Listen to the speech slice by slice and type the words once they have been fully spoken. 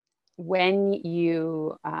when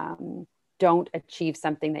you don't achieve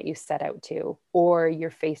something that you set out to, or you're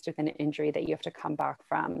faced with an injury that you have to come back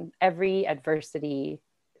from, every adversity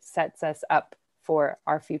sets us up for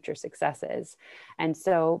our future successes. And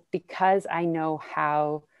so, because I know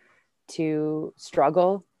how to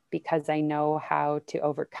struggle, because I know how to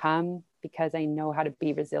overcome, because I know how to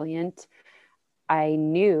be resilient, I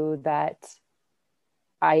knew that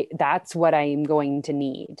that's what I am going to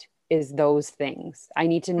need, is those things. I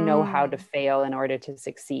need to know how to Mm. fail in order to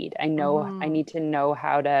succeed. I Mm. need to know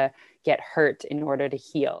how to get hurt in order to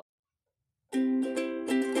heal.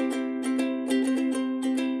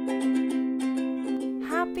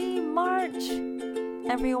 Happy March,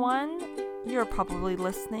 everyone. You're probably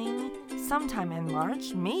listening sometime in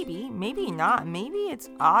March. Maybe not. Maybe it's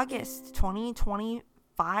August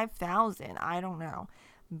 2025,000. I don't know.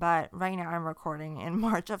 But right now I'm recording in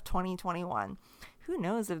March of 2021. Who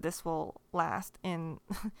knows if this will last in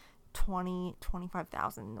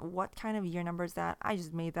 25,000? What kind of year number is that? I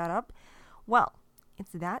just made that up. Well,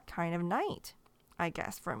 it's that kind of night, I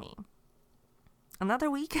guess, for me. Another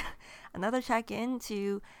week, another check-in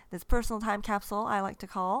to this personal time capsule I like to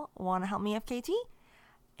call Wanna Help Me FKT.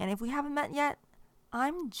 And if we haven't met yet,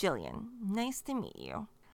 I'm Jillian. Nice to meet you.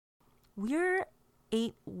 We're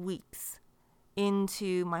 8 weeks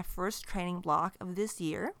into my first training block of this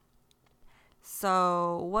year.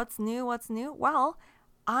 So what's new? Well,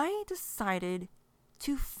 I decided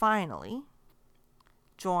to finally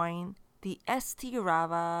join the ST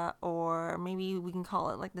Rava, or maybe we can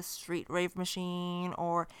call it like the street rave machine,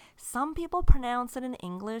 or some people pronounce it in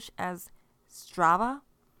English as Strava.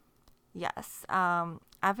 Yes,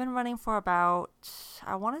 I've been running for about,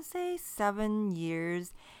 I want to say 7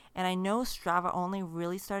 years, and I know Strava only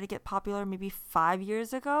really started to get popular maybe 5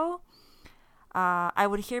 years ago. I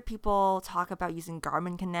would hear people talk about using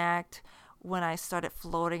Garmin Connect when I started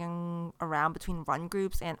floating around between run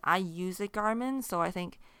groups, and I use a Garmin, so I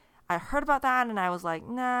think I heard about that and I was like,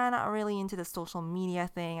 nah, not really into the social media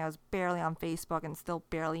thing. I was barely on Facebook and still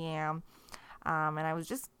barely am. And I was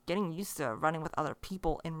just getting used to running with other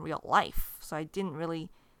people in real life. So I didn't really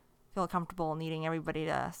feel comfortable needing everybody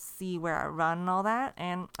to see where I run and all that.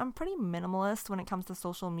 And I'm pretty minimalist when it comes to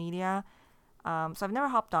social media. So I've never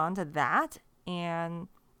hopped on to that. And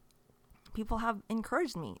people have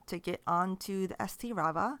encouraged me to get onto the ST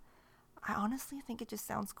Rava. I honestly think it just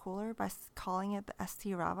sounds cooler by calling it the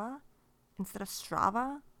ST Rava instead of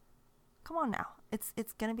Strava. Come on now. It's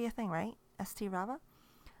going to be a thing, right? ST Rava?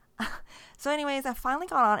 So anyways, I finally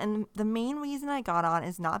got on, and the main reason I got on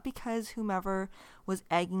is not because whomever was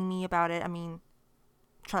egging me about it. I mean,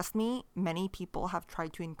 trust me, many people have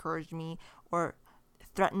tried to encourage me or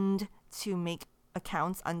threatened to make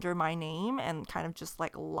accounts under my name and kind of just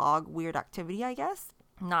like log weird activity, I guess.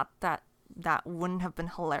 Not that that wouldn't have been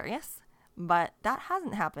hilarious, but that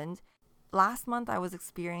hasn't happened. Last month, I was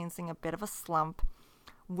experiencing a bit of a slump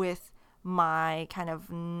with my kind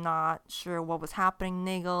of not sure what was happening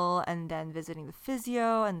niggle, and then visiting the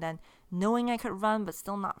physio, and then knowing I could run but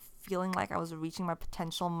still not feeling like I was reaching my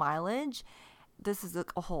potential mileage. This is a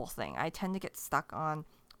whole thing. I tend to get stuck on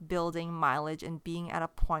building mileage and being at a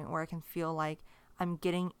point where I can feel like I'm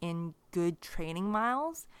getting in good training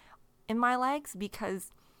miles in my legs,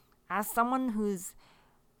 because as someone who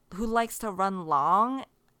likes to run long,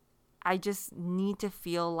 I just need to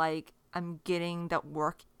feel like I'm getting that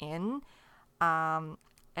work in,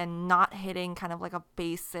 and not hitting kind of like a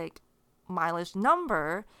basic mileage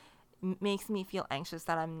number makes me feel anxious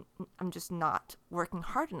that I'm just not working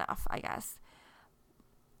hard enough, I guess.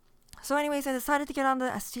 So anyways, I decided to get on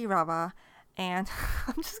the ST Rava, and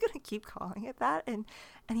I'm just going to keep calling it that. And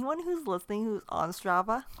anyone who's listening who's on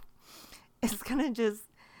Strava is going to just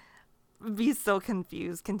be so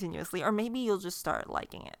confused continuously, or maybe you'll just start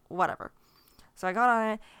liking it, whatever. So I got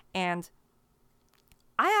on it, and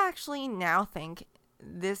I actually now think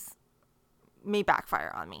this may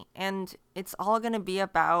backfire on me, and it's all going to be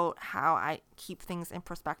about how I keep things in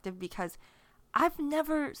perspective, because I've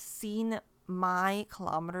never seen my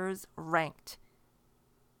kilometers ranked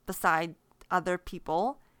beside other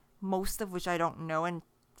people, most of which I don't know and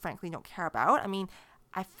frankly don't care about. I mean,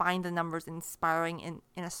 I find the numbers inspiring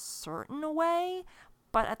in a certain way,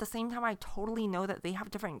 but at the same time, I totally know that they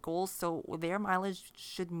have different goals, so their mileage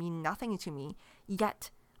should mean nothing to me, yet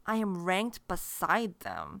I am ranked beside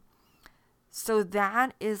them. So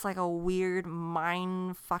that is like a weird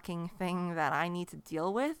mind fucking thing that I need to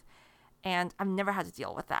deal with, and I've never had to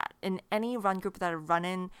deal with that. In any run group that I run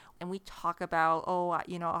in, and we talk about,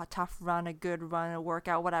 a tough run, a good run, a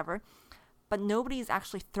workout, whatever, but nobody's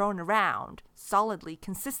actually thrown around solidly,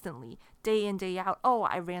 consistently, day in, day out. Oh,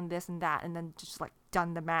 I ran this and that, and then just like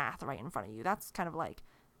done the math right in front of you. That's kind of like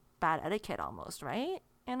bad etiquette almost, right?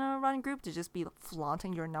 In a run group, to just be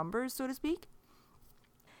flaunting your numbers, so to speak.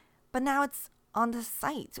 But now it's on the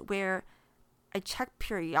site where I check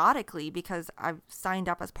periodically because I've signed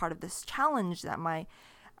up as part of this challenge that my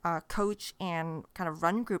coach and kind of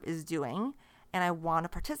run group is doing. And I want to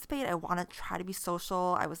participate. I want to try to be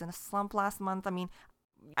social. I was in a slump last month. I mean,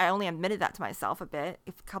 I only admitted that to myself a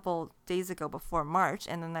couple days ago before March.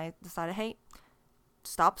 And then I decided, hey,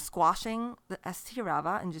 stop squashing the ST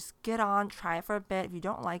Rava and just get on, try it for a bit. If you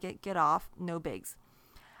don't like it, get off. No bigs.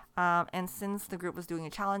 And since the group was doing a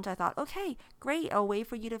challenge, I thought, okay, great. I'll wait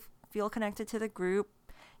for you to feel connected to the group,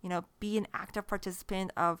 be an active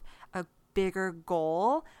participant of a bigger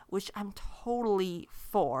goal, which I'm totally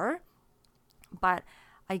for. But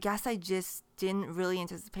I guess I just didn't really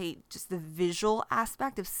anticipate just the visual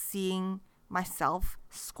aspect of seeing myself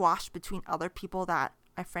squashed between other people that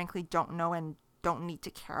I frankly don't know and don't need to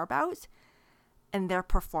care about and their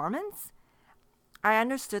performance. I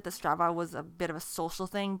understood that Strava was a bit of a social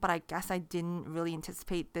thing, but I guess I didn't really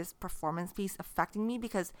anticipate this performance piece affecting me,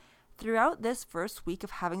 because throughout this first week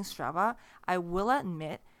of having Strava, I will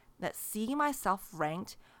admit that seeing myself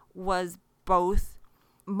ranked was both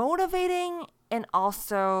motivating and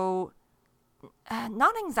also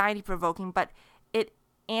not anxiety provoking, but it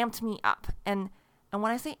amped me up. And when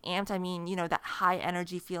I say amped, I mean, that high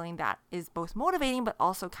energy feeling that is both motivating but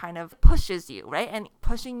also kind of pushes you, right? And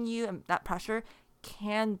pushing you, and that pressure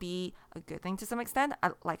can be a good thing to some extent.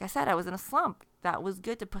 Like I said, I was in a slump. That was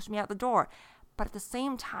good to push me out the door. But at the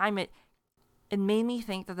same time, it made me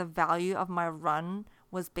think that the value of my run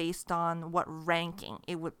was based on what ranking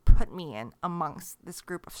it would put me in amongst this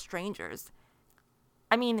group of strangers.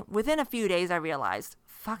 I mean, within a few days, I realized,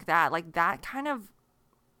 fuck that. Like, that kind of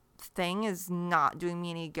thing is not doing me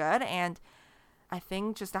any good. And I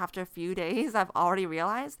think just after a few days, I've already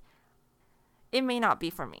realized it may not be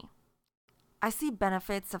for me. I see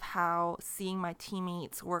benefits of how seeing my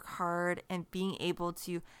teammates work hard and being able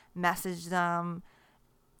to message them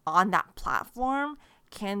on that platform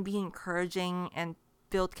can be encouraging and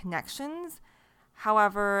build connections.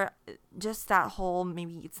 However, just that whole,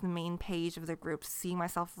 maybe it's the main page of the group, seeing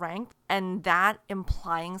myself ranked, and that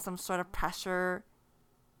implying some sort of pressure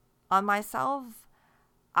on myself,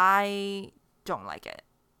 I don't like it.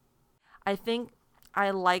 I think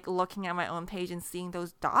I like looking at my own page and seeing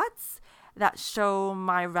those dots that show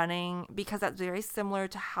my running, because that's very similar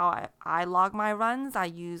to how I log my runs. I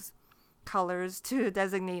use colors to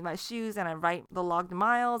designate my shoes, and I write the logged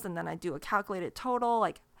miles, and then I do a calculated total.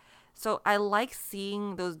 So I like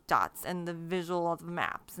seeing those dots and the visual of the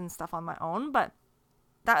maps and stuff on my own. But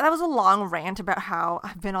that was a long rant about how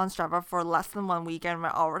I've been on Strava for less than 1 week and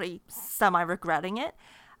I'm already semi-regretting it.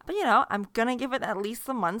 But, I'm going to give it at least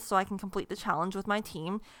a month so I can complete the challenge with my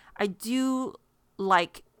team. I do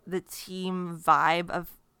like the team vibe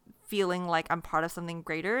of feeling like I'm part of something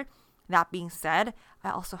greater. That being said,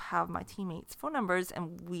 I also have my teammates' phone numbers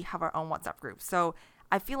and we have our own WhatsApp group. So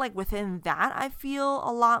I feel like within that, I feel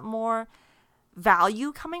a lot more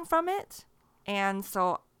value coming from it. And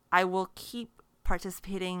so I will keep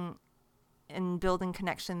participating in building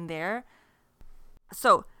connection there.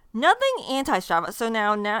 So nothing anti-Strava. So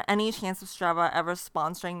now any chance of Strava ever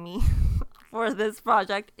sponsoring me for this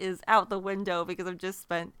project is out the window because I've just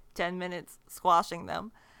spent 10 minutes squashing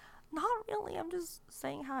them. Not really. I'm just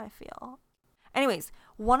saying how I feel. Anyways,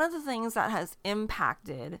 one of the things that has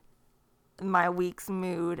impacted my week's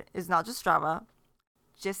mood is not just Strava.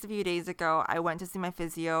 Just a few days ago, I went to see my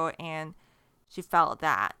physio and she felt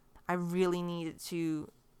that I really needed to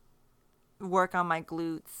work on my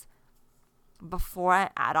glutes before I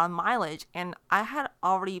add on mileage. And I had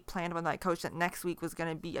already planned with my coach that next week was going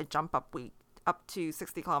to be a jump up week, up to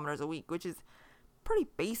 60 kilometers a week, which is pretty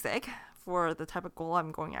basic for the type of goal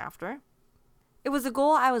I'm going after. It was a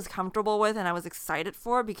goal I was comfortable with and I was excited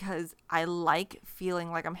for because I like feeling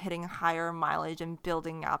like I'm hitting higher mileage and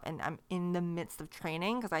building up and I'm in the midst of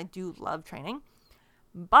training because I do love training.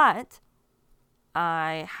 But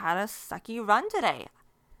I had a sucky run today.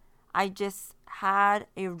 I just had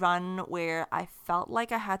a run where I felt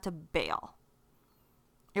like I had to bail.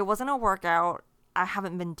 It wasn't a workout. I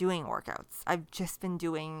haven't been doing workouts. I've just been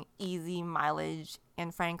doing easy mileage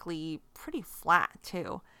and frankly pretty flat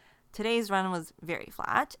too. Today's run was very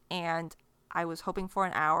flat and I was hoping for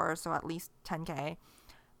an hour, so at least 10K.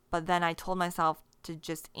 But then I told myself to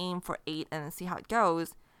just aim for 8 and then see how it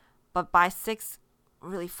goes. But by 6,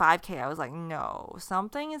 really 5K, I was like, no,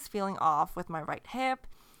 something is feeling off with my right hip.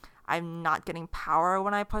 I'm not getting power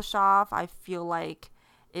when I push off. I feel like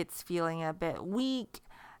it's feeling a bit weak.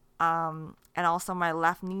 And also my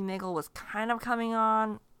left knee niggle was kind of coming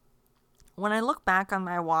on. When I look back on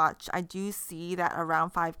my watch, I do see that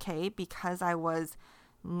around 5K, because I was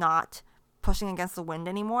not pushing against the wind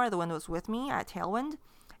anymore. The wind was with me at tailwind.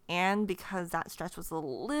 And because that stretch was a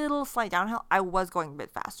little slight downhill, I was going a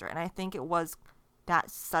bit faster. And I think it was that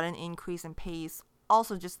sudden increase in pace.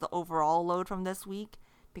 Also just the overall load from this week,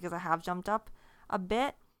 because I have jumped up a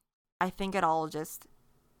bit. I think it all just,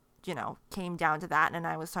 came down to that. And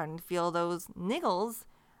I was starting to feel those niggles.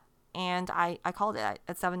 And I called it.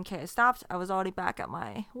 At 7K I stopped. I was already back at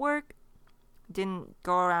my work. Didn't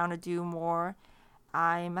go around to do more.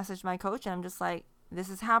 I messaged my coach and I'm just like, this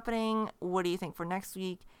is happening. What do you think for next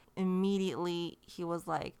week? Immediately he was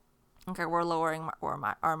like, okay, we're lowering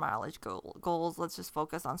our mileage goals. Let's just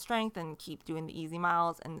focus on strength and keep doing the easy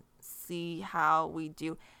miles and see how we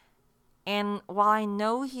do. And while I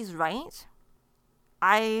know he's right,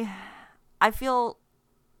 I feel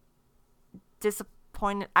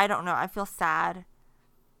disappointed. I don't know. I feel sad.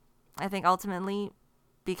 I think ultimately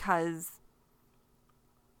because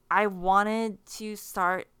I wanted to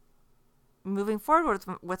start moving forward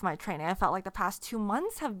with my training. I felt like the past 2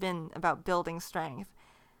 months have been about building strength.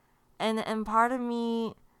 And part of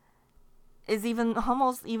me is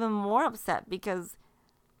almost even more upset because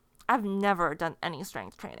I've never done any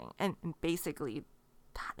strength training. And basically,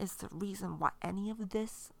 that is the reason why any of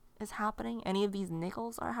this is happening. Any of these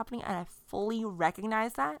niggles are happening. And I fully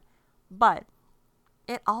recognize that. But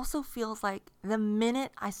it also feels like the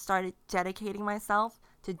minute I started dedicating myself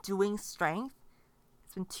to doing strength,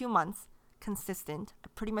 it's been 2 months, consistent. I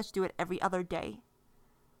pretty much do it every other day.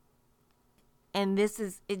 And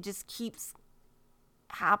it just keeps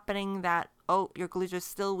happening that, oh, your glutes are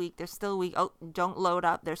still weak. They're still weak. Oh, don't load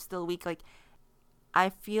up. They're still weak. Like, I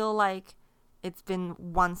feel like it's been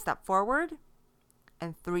 1 step forward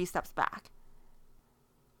and 3 steps back.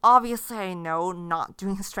 Obviously, I know not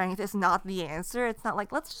doing strength is not the answer. It's not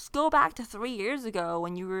like, let's just go back to 3 years ago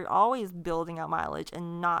when you were always building up mileage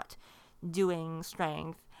and not doing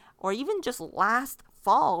strength. Or even just last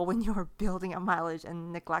fall when you were building up mileage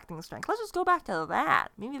and neglecting strength. Let's just go back to that.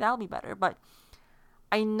 Maybe that'll be better. But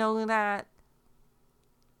I know that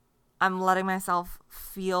I'm letting myself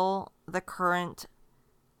feel the current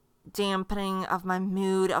dampening of my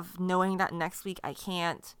mood of knowing that next week I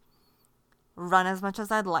can't run as much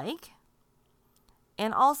as I'd like.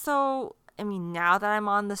 And also, now that I'm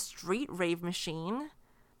on the street rave machine,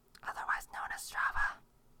 otherwise known as Strava,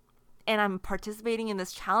 and I'm participating in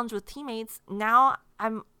this challenge with teammates, now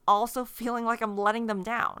I'm also feeling like I'm letting them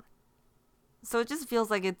down. So it just feels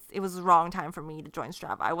like it was the wrong time for me to join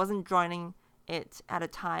Strava. I wasn't joining it at a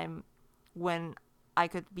time when I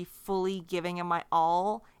could be fully giving it my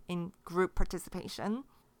all in group participation.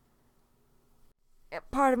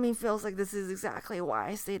 Part of me feels like this is exactly why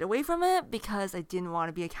I stayed away from it, because I didn't want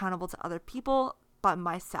to be accountable to other people but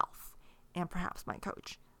myself and perhaps my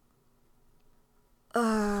coach.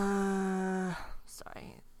 Sorry,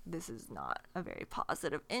 this is not a very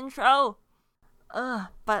positive intro.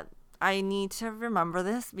 But I need to remember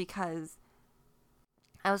this because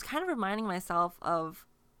I was kind of reminding myself of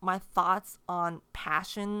my thoughts on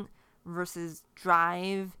passion versus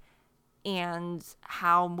drive and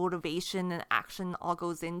how motivation and action all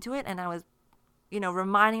goes into it. And I was,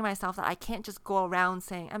 reminding myself that I can't just go around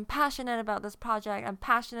saying, I'm passionate about this project. I'm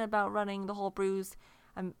passionate about running the whole Bruce.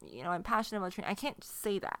 I'm passionate about training. I can't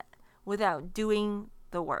say that without doing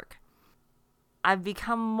the work. I've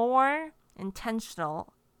become more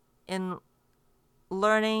intentional in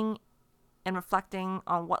learning and reflecting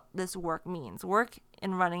on what this work means. Work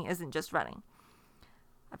in running isn't just running.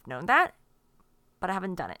 I've known that, but I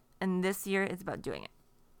haven't done it. And this year is about doing it.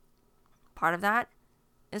 Part of that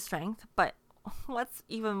is strength, but what's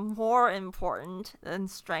even more important than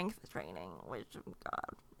strength training, which,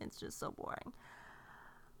 God, it's just so boring,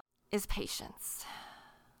 is patience.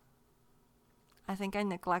 I think I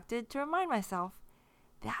neglected to remind myself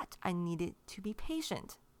that I needed to be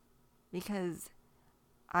patient because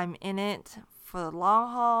I'm in it for the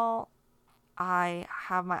long haul. I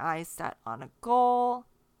have my eyes set on a goal,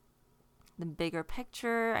 the bigger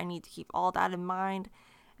picture. I need to keep all that in mind.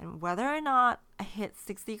 And whether or not I hit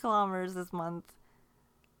 60 kilometers this month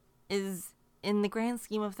is, in the grand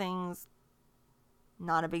scheme of things,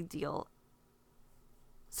 not a big deal.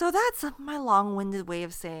 So that's my long-winded way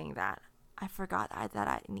of saying that I forgot that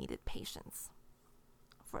I needed patience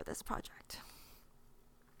for this project.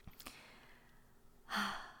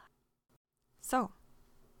 So,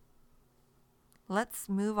 let's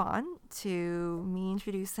move on to me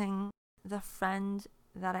introducing the friend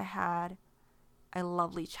that I had a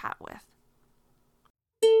lovely chat with.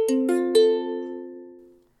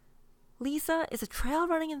 Lisa is a trail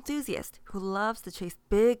running enthusiast who loves to chase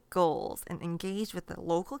big goals and engage with the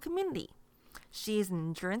local community. She is an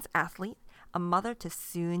endurance athlete, a mother to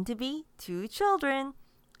soon-to-be 2 children,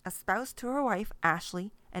 a spouse to her wife,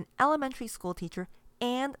 Ashley, an elementary school teacher,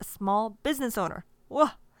 and a small business owner. Whoa,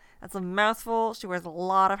 that's a mouthful. She wears a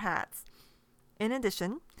lot of hats. In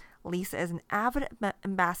addition, Lisa is an avid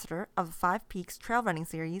ambassador of the Five Peaks Trail Running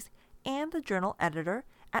Series and the journal editor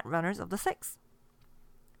at Runners of the Six.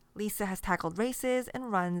 Lisa has tackled races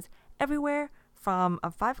and runs everywhere from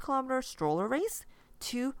a 5-kilometer stroller race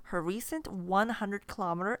to her recent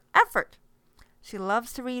 100-kilometer effort. She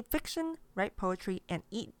loves to read fiction, write poetry, and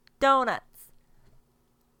eat donuts.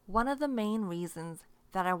 One of the main reasons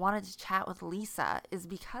that I wanted to chat with Lisa is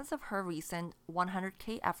because of her recent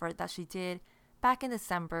 100K effort that she did back in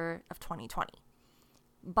December of 2020.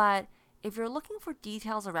 But if you're looking for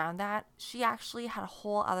details around that, she actually had a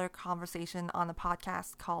whole other conversation on the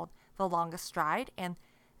podcast called The Longest Stride, and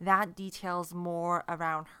that details more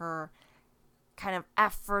around her kind of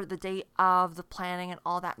effort, the day of, the planning, and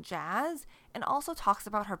all that jazz, and also talks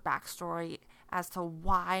about her backstory as to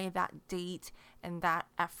why that date and that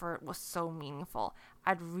effort was so meaningful.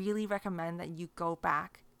 I'd really recommend that you go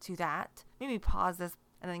back to that. Maybe pause this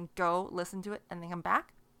and then go listen to it and then come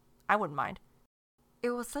back. I wouldn't mind.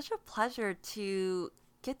 It was such a pleasure to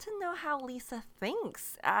get to know how Lisa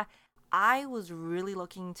thinks. I was really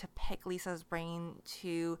looking to pick Lisa's brain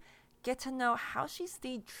to get to know how she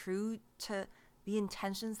stayed true to the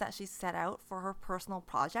intentions that she set out for her personal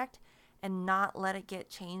project and not let it get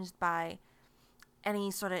changed by any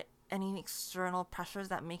external pressures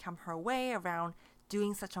that may come her way around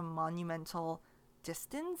doing such a monumental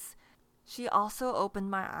distance. She also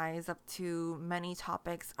opened my eyes up to many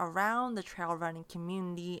topics around the trail running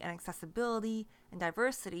community and accessibility and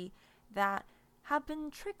diversity that have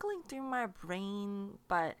been trickling through my brain,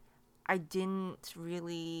 but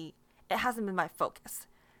it hasn't been my focus.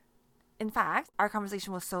 In fact, our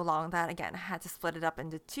conversation was so long that, again, I had to split it up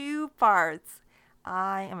into 2 parts.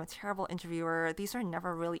 I am a terrible interviewer. These are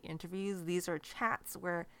never really interviews. These are chats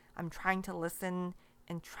where I'm trying to listen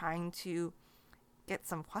and trying to get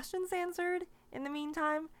some questions answered in the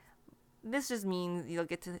meantime. This just means you'll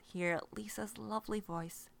get to hear Lisa's lovely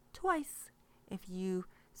voice twice if you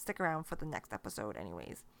stick around for the next episode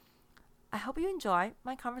anyways. I hope you enjoy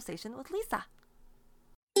my conversation with Lisa.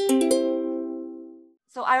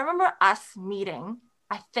 So I remember us meeting,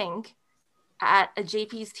 I think, at a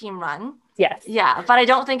JP's team run. Yes. Yeah, but I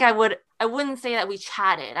don't think I wouldn't say that we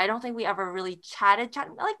chatted. I don't think we ever really chatted.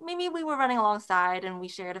 Like maybe we were running alongside and we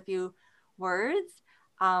shared a few words.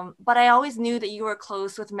 But I always knew that you were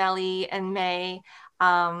close with Melly and May.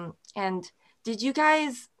 And did you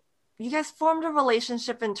guys formed a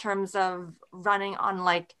relationship in terms of running on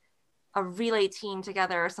like a relay team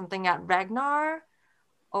together or something at Ragnar?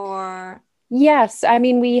 Or Yes, I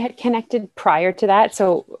mean, we had connected prior to that.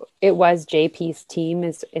 So it was JP's team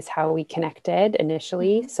is how we connected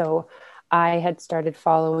initially. Mm-hmm. So I had started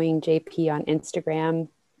following JP on Instagram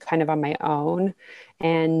kind of on my own.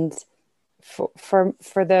 And for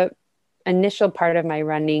the initial part of my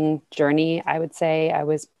running journey, I would say I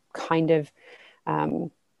was kind of, I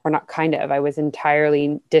was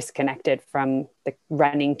entirely disconnected from the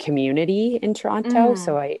running community in Toronto.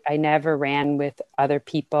 So I never ran with other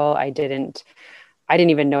people. I didn't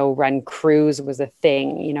even know Run Cruise was a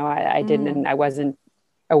thing. You know, I wasn't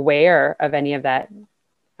aware of any of that,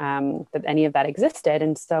 that any of that existed.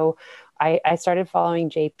 And so I started following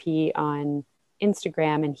JP on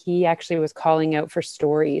Instagram, and he actually was calling out for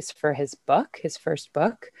stories for his first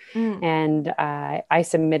book. And I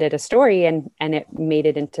submitted a story and it made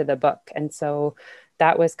it into the book. And so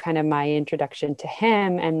that was kind of my introduction to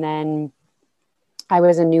him. And then I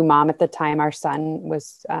was a new mom at the time. Our son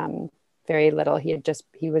was very little.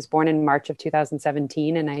 He was born in March of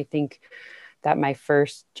 2017. And I think that my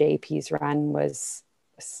first JP's run was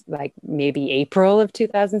like maybe April of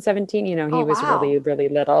 2017. You know, he was really, really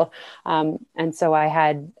little. And so I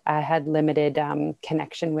had limited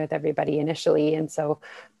connection with everybody initially. And so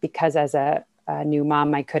because as a new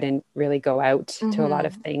mom, I couldn't really go out to a lot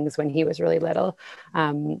of things when he was really little.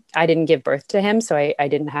 I didn't give birth to him. So I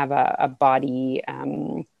didn't have a body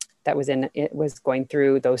that was going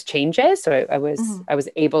through those changes. So I was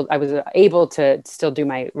able to still do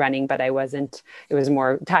my running, but it was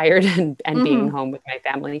more tired and being home with my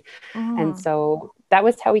family. And so that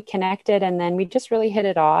was how we connected. And then we just really hit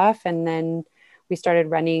it off. And then we started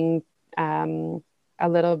running a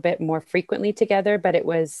little bit more frequently together, but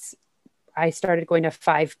I started going to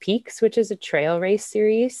Five Peaks, which is a trail race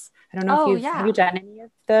series. I don't know if Oh, have you yeah. done any of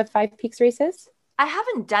the Five Peaks races? I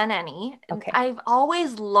haven't done any. Okay. I've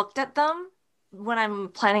always looked at them when I'm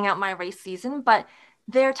planning out my race season, but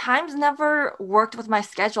their times never worked with my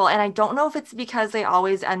schedule. And I don't know if it's because they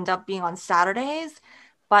always end up being on Saturdays,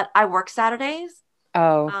 but I work Saturdays.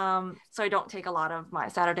 Oh, So I don't take a lot of my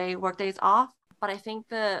Saturday work days off. But I think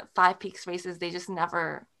the Five Peaks races, they just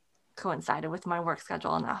never coincided with my work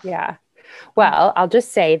schedule enough. yeah. Well, I'll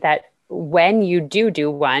just say that when you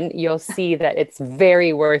do one, you'll see that it's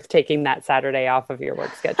very worth taking that Saturday off of your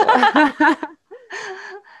work schedule.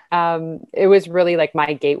 It was really like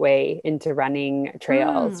my gateway into running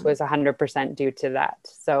trails Mm. was 100% due to that.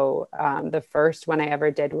 So the first one I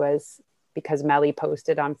ever did was because Melly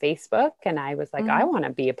posted on Facebook, and I was like, I Hmm. want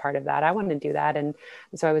to be a part of that. I want to do that. And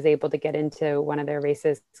so I was able to get into one of their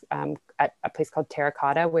races at a place called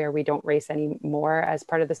Terracotta, where we don't race anymore as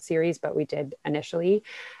part of the series, but we did initially.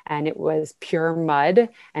 And it was pure mud,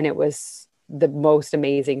 and it was the most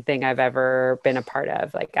amazing thing I've ever been a part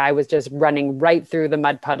of. Like I was just running right through the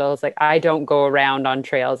mud puddles. Like I don't go around on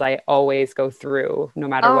trails. I always go through no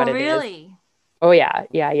matter Oh, what it is. really? Oh yeah,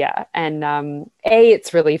 yeah, yeah. And A,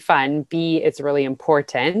 it's really fun. B, it's really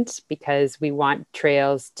important because we want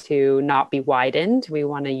trails to not be widened. We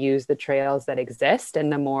want to use the trails that exist,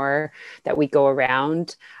 and the more that we go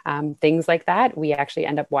around things like that, we actually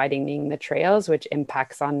end up widening the trails, which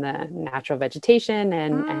impacts on the natural vegetation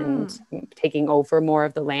and Mm. taking over more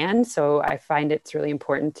of the land. So I find it's really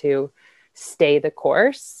important to stay the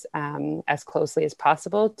course as closely as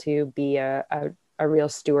possible to be a real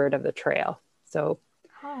steward of the trail. So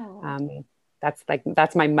Oh. um,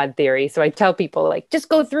 that's my mud theory. So I tell people like just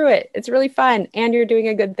go through it. It's really fun and you're doing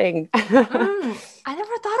a good thing. I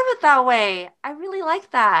never thought of it that way. I really like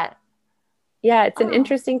that. Yeah, it's an Oh.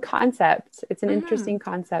 interesting concept. It's an Hmm. interesting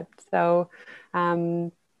concept. So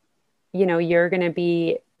um, you're going to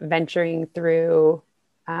be venturing through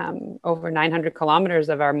over 900 kilometers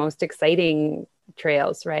of our most exciting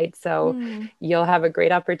trails, right? So Mm. you'll have a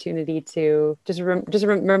great opportunity to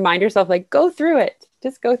remind yourself, like, go through it.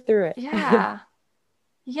 Just go through it. Yeah.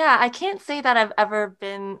 Yeah, I can't say that I've ever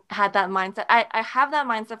been had that mindset. I have that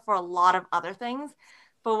mindset for a lot of other things,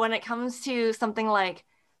 but when it comes to something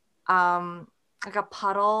um like a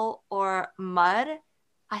puddle or mud,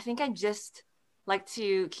 I think I just like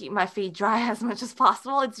to keep my feet dry as much as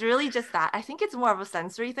possible. It's really just that. I think it's more of a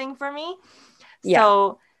sensory thing for me. Yeah.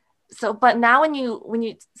 So but now when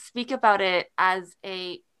you speak about it as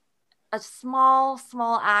a small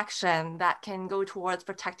action that can go towards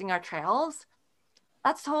protecting our trails,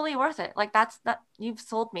 that's totally worth it. Like that you've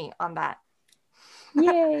sold me on that.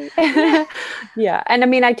 Yay. Yeah. Yeah. And I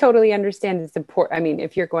mean, I totally understand it's important. I mean,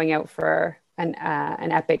 if you're going out for an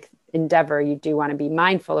epic endeavor, you do want to be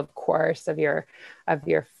mindful, of course, of your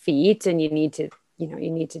feet, and you need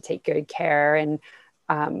to take good care. And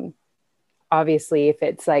um, obviously,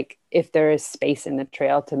 if there is space in the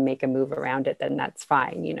trail to make a move around it, then that's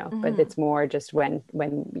fine, but Hmm. it's more just when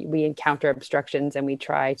we encounter obstructions and we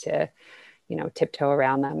try to tiptoe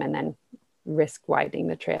around them and then risk widening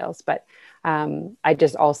the trails. But I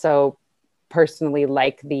just also personally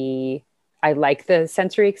I like the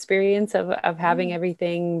sensory experience of having Mm.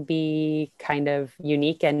 everything be kind of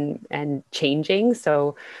unique and changing.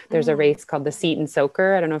 So there's a Mm. race called the Seton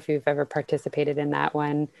Soaker. I don't know if you've ever participated in that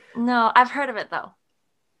one. No, I've heard of it though.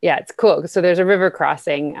 Yeah, it's cool. So there's a river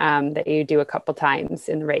crossing that you do a couple times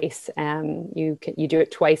in the race. You do it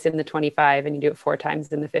twice in the 25, and you do it four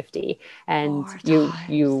times in the 50, and Four times.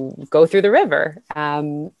 you go through the river.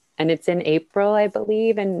 And it's in April, I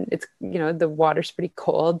believe, and it's the water's pretty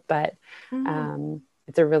cold, but Mm.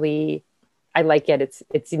 it's a really I like it.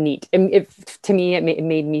 It's neat. And to me, it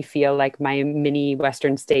made me feel like my mini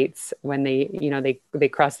Western states when they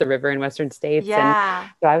cross the river in Western states, and Yeah.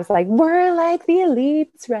 so I was like, we're like the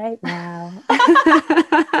elites right now.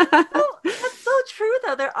 That's so true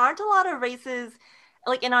though. There aren't a lot of races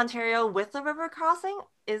like in Ontario with a river crossing,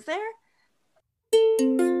 is there?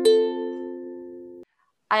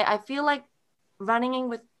 I feel like running in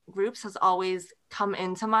with groups has always come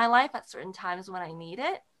into my life at certain times when I need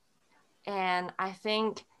it. And I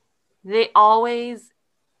think they always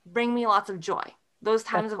bring me lots of joy. Those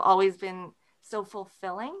times That's have always been so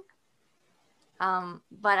fulfilling.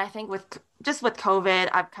 But I think with COVID,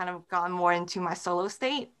 I've kind of gone more into my solo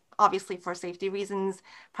state, obviously for safety reasons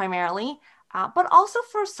primarily, but also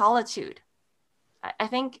for solitude. I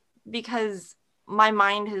think because my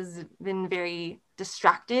mind has been very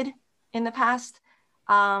distracted in the past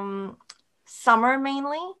um, summer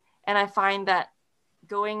mainly, and I find that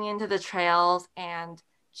going into the trails and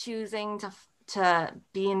choosing to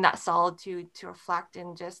be in that solitude to reflect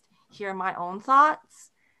and just hear my own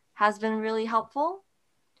thoughts has been really helpful.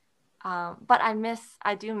 But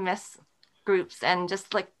I do miss groups and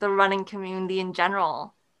just like the running community in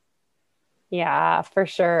general. Yeah, for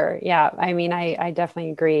sure. Yeah. I mean, I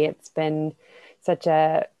definitely agree. It's been such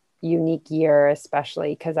a unique year,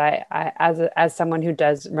 especially because as someone who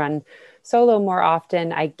does run solo more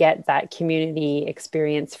often, I get that community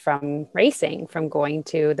experience from racing, from going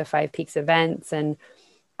to the Five Peaks events. And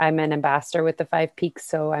I'm an ambassador with the Five Peaks.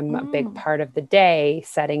 So I'm a big Mm. part of the day,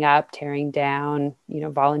 setting up, tearing down,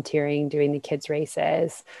 volunteering, doing the kids'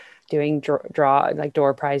 races, doing draw, like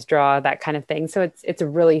door prize draw, that kind of thing. So it's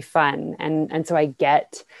really fun. And so I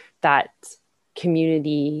get that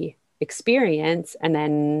community experience, and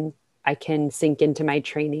then I can sink into my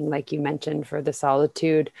training, like you mentioned, for the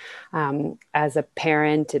solitude. As a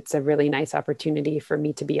parent, it's a really nice opportunity for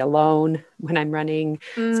me to be alone when I'm running.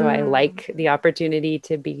 So I Mm. like the opportunity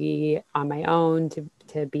to be on my own,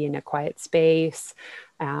 to be in a quiet space,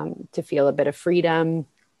 to feel a bit of freedom.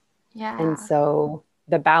 And Yeah. so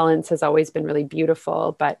the balance has always been really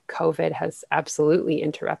beautiful, but COVID has absolutely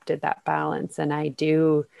interrupted that balance. And I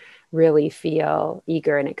do really feel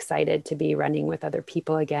eager and excited to be running with other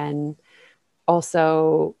people again.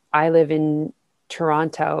 Also, I live in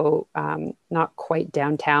Toronto, not quite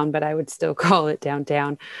downtown, but I would still call it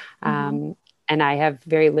downtown. Mm-hmm. And I have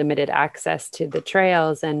very limited access to the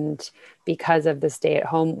trails. And because of the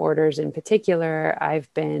stay-at-home orders in particular,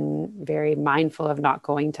 I've been very mindful of not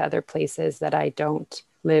going to other places that I don't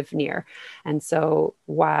live near. And so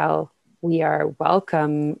while we are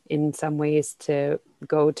welcome in some ways to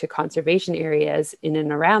go to conservation areas in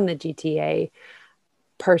and around the GTA,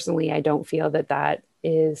 personally, I don't feel that that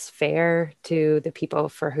is fair to the people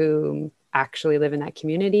for whom actually live in that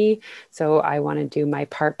community. So I want to do my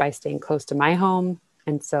part by staying close to my home.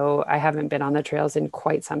 And so I haven't been on the trails in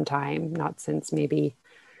quite some time, not since maybe,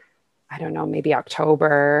 I don't know, maybe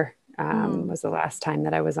October Mm. was the last time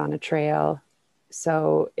that I was on a trail.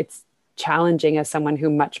 So it's challenging as someone who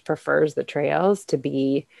much prefers the trails to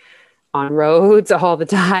be on roads all the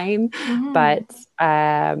time, Mm-hmm. but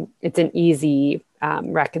it's an easy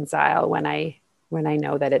reconcile when I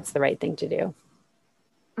know that it's the right thing to do.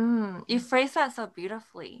 Mm. You phrase that so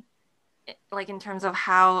beautifully, like in terms of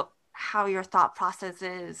how your thought process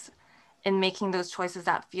is in making those choices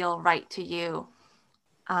that feel right to you.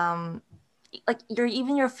 Um, like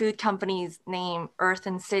even your food company's name, Earth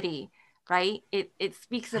and City, right? It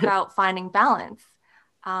speaks about finding balance.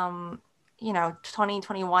 Um,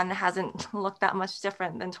 2021 hasn't looked that much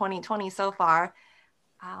different than 2020 so far.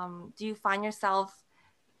 Do you find yourself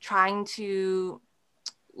trying to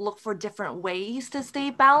look for different ways to stay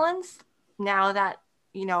balanced now that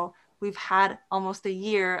we've had almost a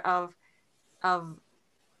year of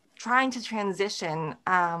trying to transition?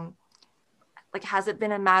 Like, has it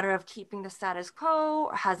been a matter of keeping the status quo,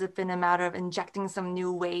 or has it been a matter of injecting some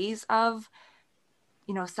new ways of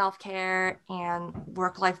self-care and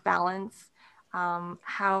work-life balance?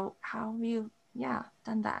 How have you, yeah,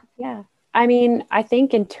 done that? Yeah. I mean, I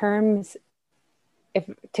think in terms, if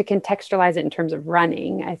to contextualize it in terms of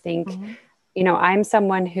running, I think, Mm-hmm. I'm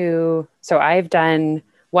someone who, so I've done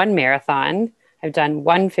one marathon, I've done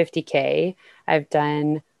one 50K, I've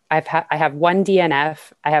done, I have one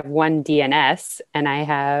DNF, I have one DNS, and I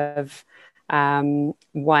have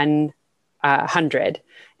one 100.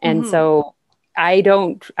 And Mm-hmm. so I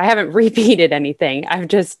haven't repeated anything. I've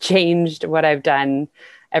just changed what I've done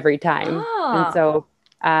every time. And Ah. so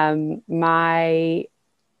my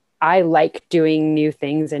I like doing new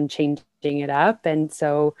things and changing it up. And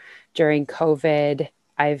so during COVID,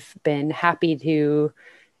 I've been happy to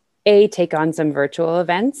take on some virtual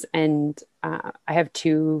events, and I have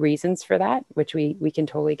two reasons for that, which we can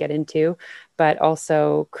totally get into, but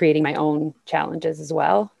also creating my own challenges as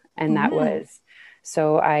well. And that Mm-hmm. was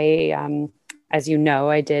so as you know,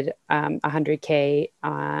 I did 100K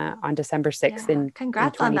on December 6th Yeah, in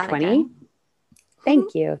congrats on that 2020. again.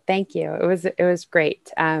 Thank you. Thank you. It was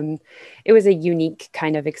great. It was a unique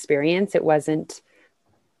kind of experience. It was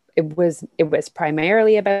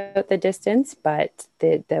primarily about the distance, but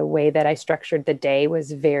the way that I structured the day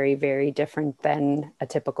was very, very different than a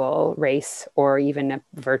typical race or even a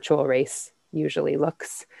virtual race usually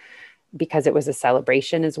looks, because it was a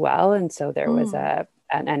celebration as well. And so there was Mm.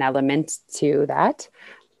 an element to that.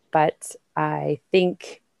 But I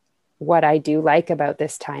think what I do like about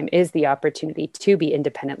this time is the opportunity to be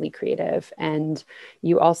independently creative. And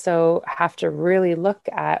you also have to really look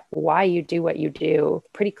at why you do what you do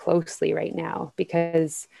pretty closely right now,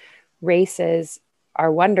 because races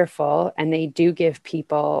are wonderful and they do give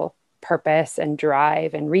people purpose and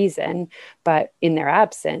drive and reason. But in their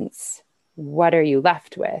absence, what are you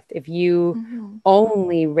left with? If you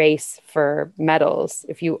only race for medals,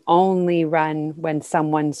 if you only run when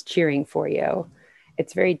someone's cheering for you,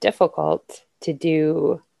 it's very difficult to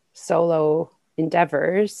do solo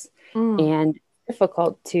endeavors and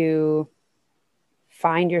difficult to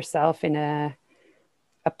find yourself in a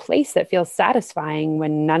place that feels satisfying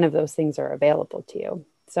when none of those things are available to you.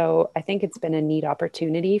 So I think it's been a neat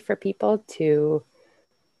opportunity for people to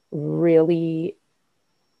really,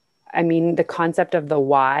 I mean, the concept of the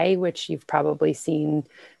why, which you've probably seen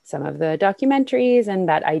some of the documentaries and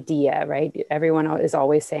that idea, right? Everyone is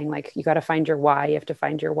always saying like, you got to find your why, you have to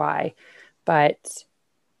find your why. But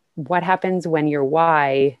what happens when your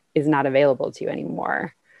why is not available to you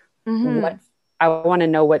anymore? I want to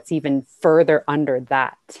know what's even further under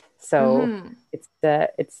that. So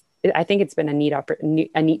I think it's been a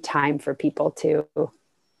neat time for people to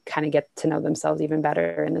kind of get to know themselves even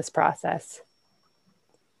better in this process.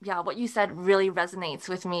 Yeah, what you said really resonates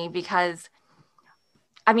with me because,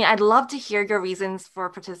 I mean, I'd love to hear your reasons for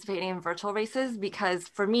participating in virtual races, because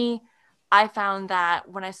for me, I found that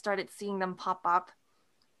when I started seeing them pop up,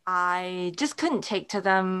 I just couldn't take to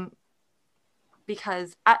them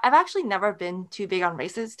because I've actually never been too big on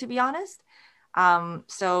races, to be honest.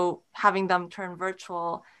 So having them turn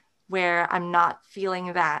virtual where I'm not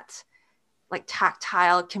feeling that like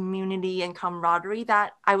tactile community and camaraderie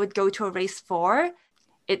that I would go to a race for,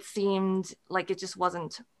 it seemed like it just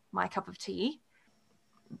wasn't my cup of tea.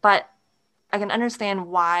 But I can understand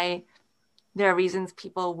why there are reasons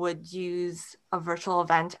people would use a virtual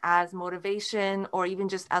event as motivation or even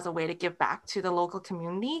just as a way to give back to the local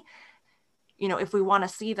community. You know, if we want to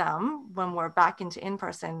see them when we're back into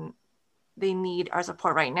in-person, they need our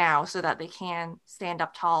support right now so that they can stand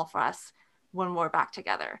up tall for us when we're back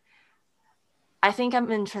together. I think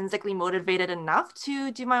I'm intrinsically motivated enough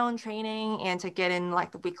to do my own training and to get in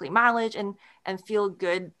like the weekly mileage and feel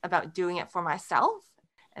good about doing it for myself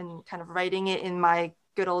and kind of writing it in my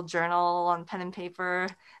good old journal on pen and paper,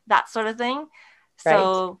 that sort of thing.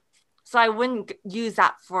 So I wouldn't use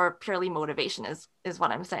that for purely motivation is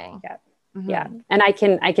what I'm saying. Yeah. Yeah. And I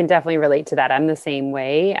can definitely relate to that. I'm the same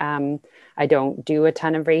way. I don't do a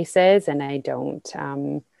ton of races and I don't,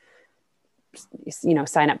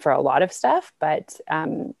 sign up for a lot of stuff, but,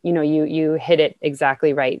 you hit it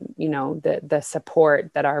exactly right. You know, the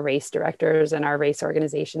support that our race directors and our race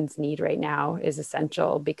organizations need right now is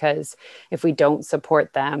essential, because if we don't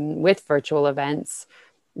support them with virtual events,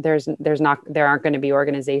 there aren't going to be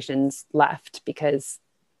organizations left because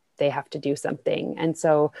they have to do something. And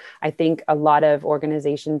so I think a lot of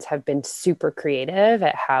organizations have been super creative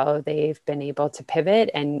at how they've been able to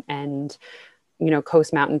pivot and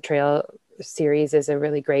Coast Mountain Trail Series is a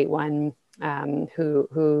really great one,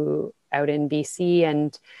 who out in BC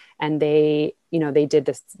and they did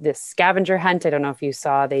this scavenger hunt. I don't know if you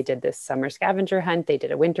saw, they did this summer scavenger hunt. They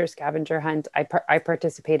did a winter scavenger hunt. I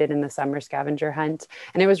participated in the summer scavenger hunt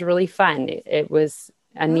and it was really fun. It was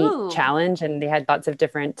a neat challenge, and they had lots of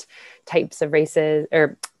different types of races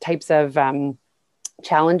or types of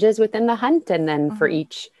challenges within the hunt. And then for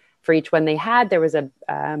each one they had, there was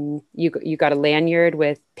you got a lanyard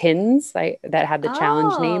with pins that had the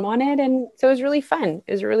challenge name on it. And so it was really fun.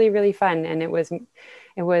 It was really, really fun. And it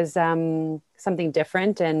was something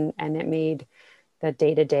different, and it made the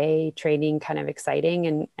day-to-day training kind of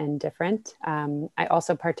exciting and different. I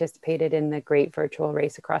also participated in the Great Virtual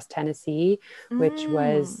Race Across Tennessee, which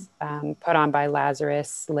was put on by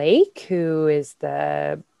Lazarus Lake, who is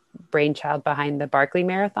the brainchild behind the Barkley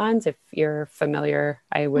Marathons. If you're familiar,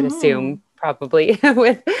 I would assume probably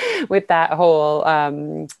with that whole,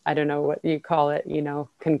 I don't know what you call it,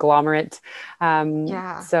 conglomerate.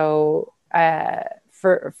 So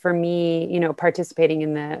for me, participating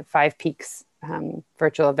in the Five Peaks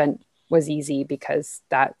virtual event was easy because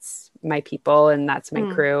that's my people and that's my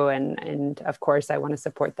crew. And of course I want to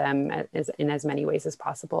support them in as many ways as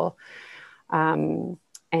possible. And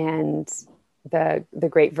the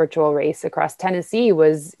Great Virtual Race Across Tennessee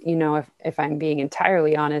was, if I'm being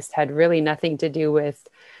entirely honest, had really nothing to do with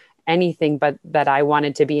anything but that I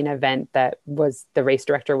wanted to be an event that was, the race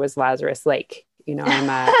director was Lazarus Lake. I'm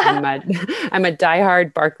a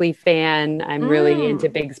diehard Barkley fan. I'm really into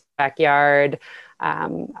Big's Backyard.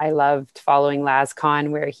 I loved following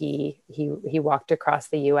LazCon, where he walked across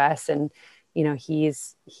the US, and,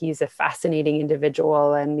 he's a fascinating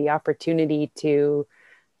individual, and the opportunity to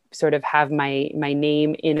sort of have my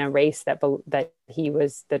name in a race that he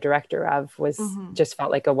was the director of was just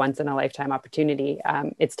felt like a once in a lifetime opportunity.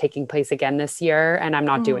 It's taking place again this year and I'm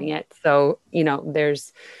not doing it. So,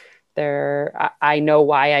 I know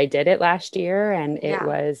why I did it last year, and Yeah.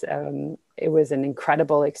 it was an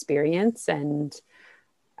incredible experience. And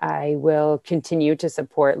I will continue to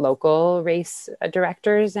support local race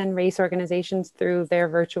directors and race organizations through their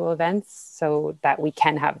virtual events so that we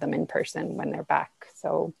can have them in person when they're back.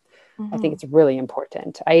 So I think Mm-hmm. it's really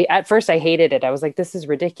important. At first I hated it. I was like, this is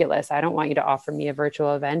ridiculous. I don't want you to offer me a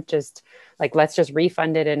virtual event. Just like, let's just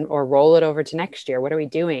refund it or roll it over to next year. What are we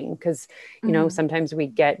doing? Because, Mm-hmm. sometimes we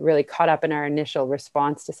get really caught up in our initial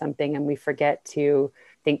response to something and we forget to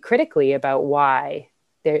think critically about why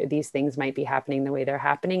these things might be happening the way they're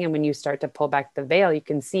happening. And when you start to pull back the veil, you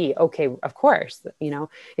can see, okay, of course,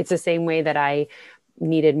 it's the same way that I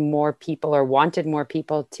needed more people or wanted more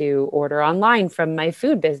people to order online from my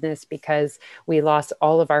food business because we lost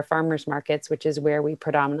all of our farmers markets, which is where we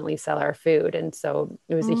predominantly sell our food. And so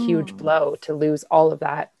it was a huge Mm. blow to lose all of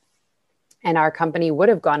that. And our company would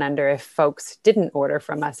have gone under if folks didn't order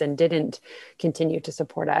from us and didn't continue to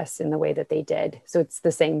support us in the way that they did. So it's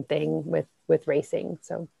the same thing with racing.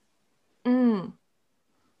 So Mm.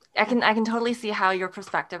 yeah. I can totally see how your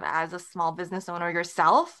perspective as a small business owner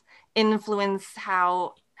yourself influence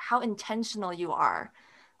how intentional you are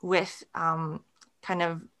with kind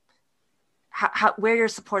of how where your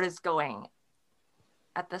support is going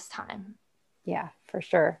at this time. Yeah, for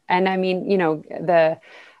sure. And I mean, the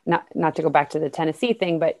not to go back to the Tennessee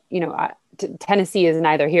thing, but Tennessee is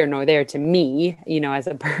neither here nor there to me, as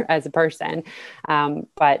as a person.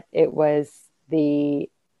 But it was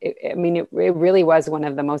I mean, it really was one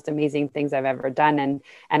of the most amazing things I've ever done,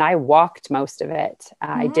 and I walked most of it.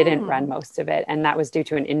 I didn't run Mm. most of it, and that was due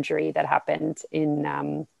to an injury that happened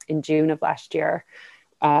in June of last year.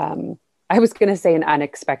 Um, I was going to say an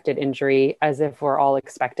unexpected injury, as if we're all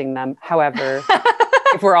expecting them. However,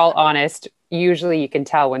 if we're all honest, usually you can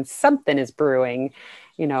tell when something is brewing.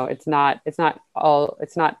 It's not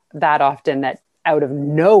that often that out of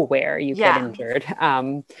nowhere you get Yeah. injured.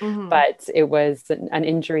 Mm-hmm. But it was an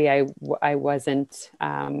injury I wasn't.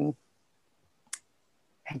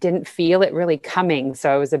 I didn't feel it really coming, so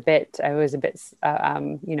I was a bit,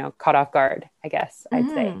 caught off guard, I guess I'd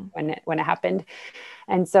say Mm-hmm. when it happened.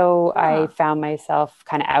 And so I Huh. found myself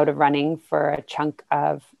kind of out of running for a chunk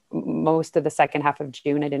of most of the second half of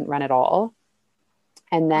June. I didn't run at all.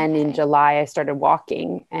 And then in Okay. July, I started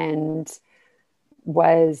walking and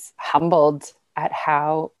was humbled at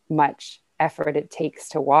how much effort it takes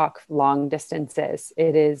to walk long distances.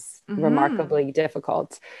 It is Mm-hmm. remarkably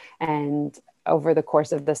difficult. And over the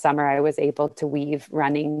course of the summer, I was able to weave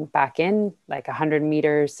running back in like 100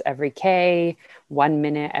 meters every K, 1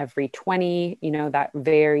 minute every 20, that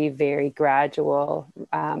very, very gradual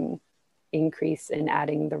increase in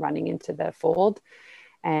adding the running into the fold.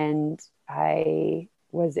 And I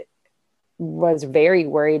was very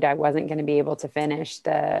worried I wasn't going to be able to finish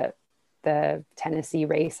the Tennessee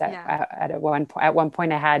race Yeah. at one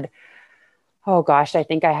point I had, oh gosh, I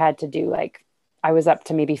think I had to do like, I was up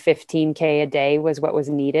to maybe 15K a day was what was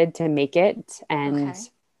needed to make it. And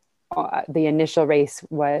Okay. the initial race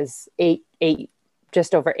was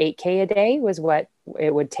just over 8K a day was what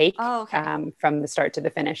it would take Oh, okay. from the start to the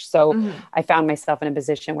finish. So Mm-hmm. I found myself in a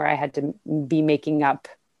position where I had to be making up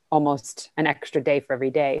almost an extra day for every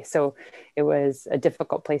day. So it was a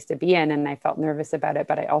difficult place to be in. And I felt nervous about it,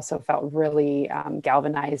 but I also felt really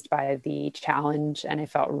galvanized by the challenge. And I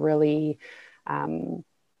felt really,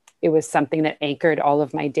 it was something that anchored all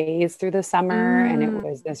of my days through the summer. And it Mm.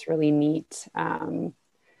 was this really neat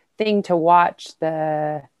thing to watch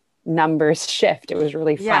the numbers shift. It was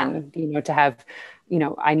really Yeah. fun, to have,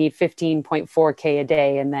 I need 15.4K a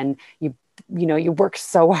day. And then you work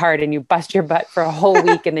so hard and you bust your butt for a whole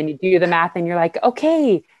week and then you do the math and you're like,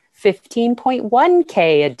 okay,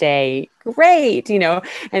 15.1K a day. Great.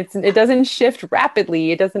 It doesn't shift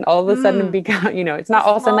rapidly. It doesn't all of a sudden Mm. become, it's The not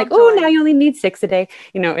all of a sudden small like, oh, now joys. you only need 6 a day.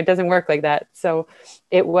 It doesn't work like that. So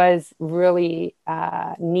it was really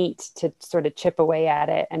neat to sort of chip away at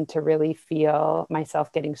it and to really feel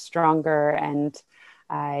myself getting stronger. And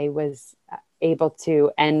I was able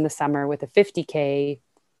to end the summer with a 50K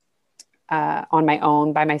on my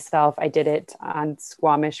own by myself. I did it on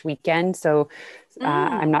Squamish weekend. So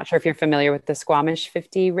I'm Mm. not sure if you're familiar with the Squamish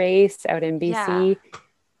 50 race out in Yeah. BC.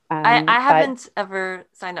 I But haven't ever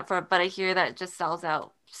signed up for it, but I hear that it just sells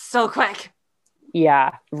out so quick.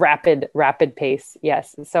 yeah, rapid pace.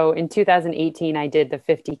 Yes. So in 2018, I did the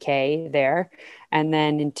 50K there. And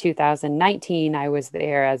then in 2019, I was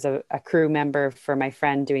there as a crew member for my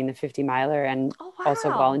friend doing the 50 miler and Oh, also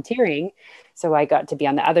wow. volunteering. So I got to be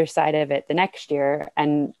on the other side of it the next year.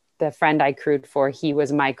 And the friend I crewed for, he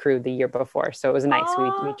was my crew the year before. So it was nice. We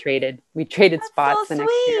Oh, traded that's so spots the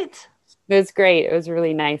next year. sweet. It was great. It was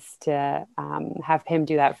really nice to have him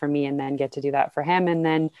do that for me and then get to do that for him. And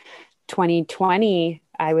then 2020,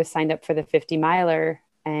 I was signed up for the 50 miler.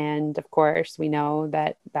 And of course, we know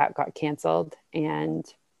that that got canceled, and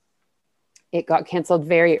it got canceled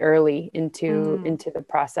very early into the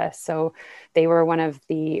process. So they were one of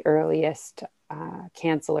the earliest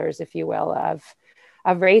cancelers, if you will,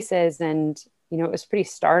 of races. And, you know, it was pretty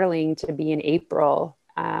startling to be in April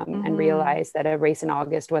and realize that a race in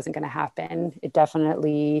August wasn't going to happen. It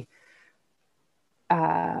definitely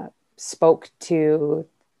spoke to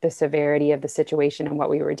the severity of the situation and what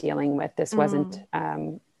we were dealing with. This wasn't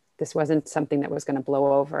something that was going to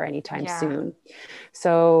blow over anytime soon.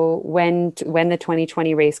 So when the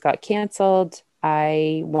 2020 race got canceled,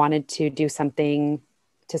 I wanted to do something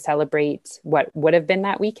to celebrate what would have been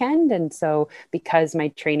that weekend. And so because my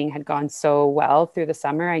training had gone so well through the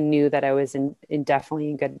summer, I knew that I was in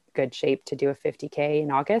definitely in good shape to do a 50K in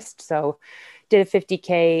August. So did a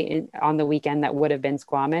 50K on the weekend that would have been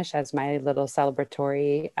Squamish as my little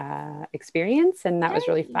celebratory experience. And that was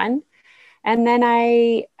really fun. And then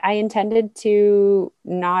I intended to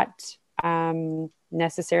not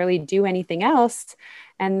necessarily do anything else.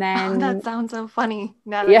 And then that sounds so funny.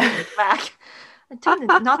 Now that I think back, I told him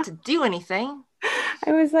not to do anything.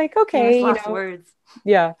 I was like, okay, last words.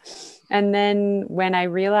 Yeah. And then when I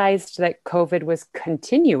realized that COVID was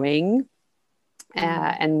continuing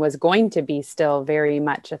and was going to be still very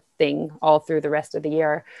much a thing all through the rest of the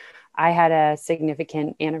year, I had a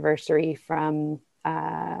significant anniversary from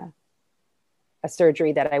a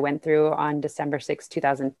surgery that I went through on December 6,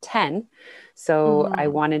 2010. So I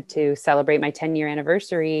wanted to celebrate my 10-year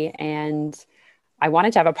anniversary, and I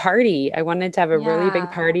wanted to have a party. I wanted to have a really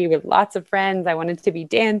big party with lots of friends. I wanted to be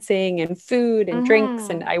dancing and food and drinks.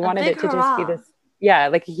 And I wanted it to just be this,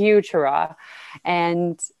 like a huge hurrah.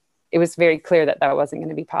 And it was very clear that that wasn't going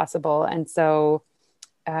to be possible. And so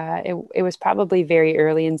it was probably very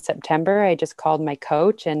early in September. I just called my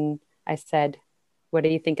coach and I said, what do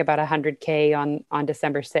you think about 100K on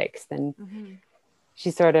December 6th? And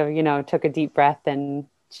she sort of, took a deep breath, and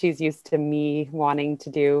she's used to me wanting to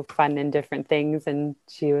do fun and different things. And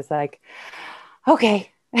she was like, okay.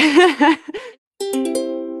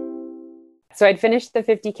 So I'd finished the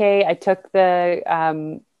 50K. I took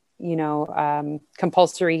the,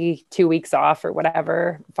 compulsory 2 weeks off or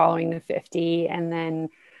whatever following the 50, and then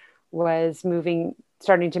was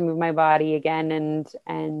starting to move my body again.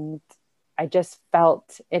 And I just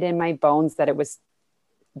felt it in my bones that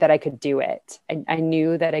I could do it. I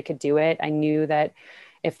knew that I could do it. I knew that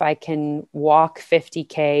if I can walk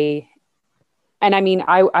 50K, and I mean,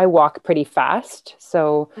 I walk pretty fast.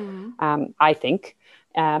 So I think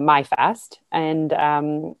my fast. And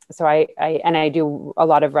so I do a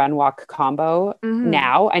lot of run walk combo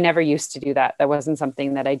now. I never used to do that. That wasn't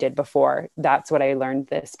something that I did before. That's what I learned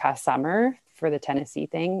this past summer for the Tennessee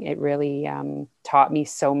thing. It really taught me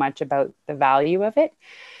so much about the value of it.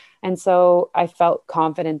 And so I felt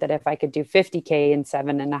confident that if I could do 50K in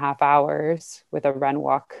 7.5 hours with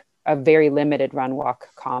a very limited run walk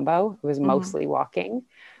combo, it was mostly walking.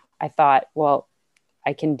 I thought, well,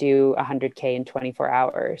 I can do 100K in 24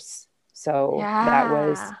 hours. So that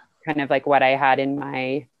was kind of like what I had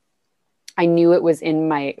I knew it was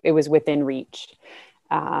within reach.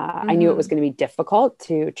 I knew it was going to be difficult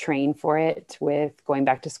to train for it with going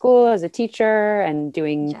back to school as a teacher and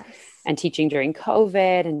doing and teaching during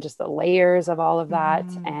COVID and just the layers of all of that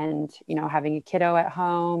and, having a kiddo at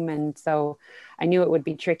home. And so I knew it would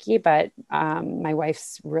be tricky, but my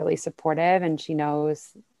wife's really supportive, and she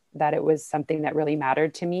knows that it was something that really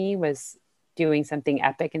mattered to me, was doing something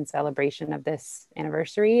epic in celebration of this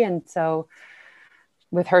anniversary. And so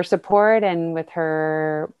with her support and with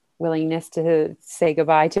her willingness to say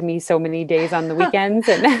goodbye to me so many days on the weekends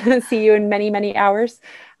and see you in many, many hours,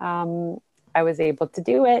 I was able to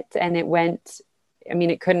do it. And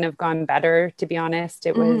it couldn't have gone better, to be honest.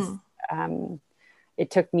 It was,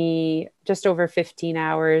 it took me just over 15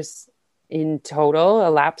 hours in total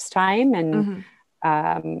elapsed time. And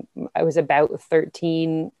it was about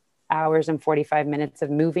 13 hours and 45 minutes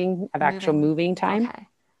of actual moving time,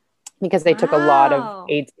 because they took a lot of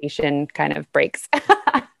aid station kind of breaks.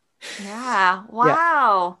 Yeah.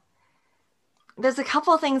 Wow. Yeah. There's a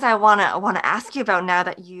couple of things I want to ask you about now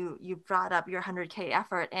that you brought up your 100K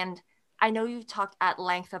effort. And I know you've talked at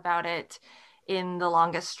length about it in the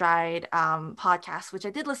Longest Stride podcast, which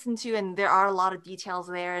I did listen to. And there are a lot of details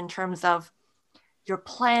there in terms of your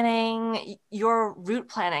planning, your route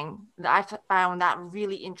planning. I found that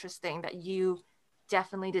really interesting, that you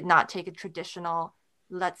definitely did not take a traditional,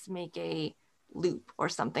 let's make a loop or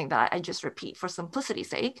something that I just repeat for simplicity's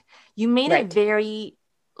sake. You made it very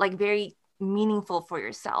meaningful for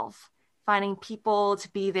yourself, finding people to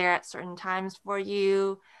be there at certain times for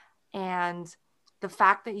you, and the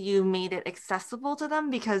fact that you made it accessible to them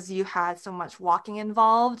because you had so much walking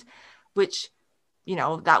involved, which, you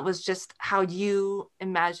know, that was just how you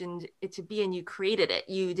imagined it to be and you created it.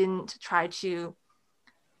 You didn't try to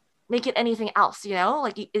make it anything else, you know,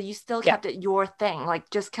 like you still kept it your thing. Like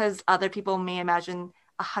just because other people may imagine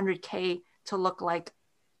 100K to look like,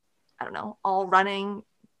 I don't know, all running,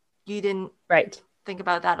 you didn't think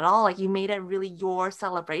about that at all. Like you made it really your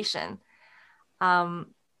celebration.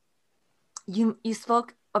 You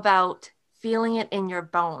spoke about feeling it in your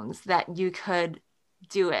bones that you could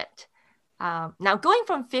do it. Now going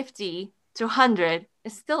from 50 to 100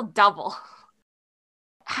 is still double.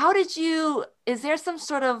 How did you, is there some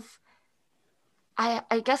sort of,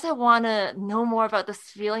 I guess I want to know more about this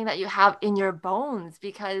feeling that you have in your bones,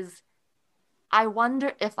 because I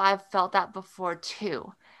wonder if I've felt that before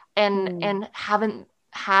too, and haven't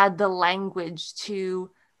had the language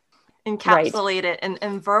to encapsulate it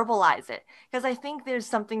and verbalize it. Because I think there's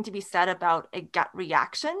something to be said about a gut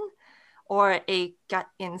reaction or a gut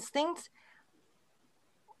instinct.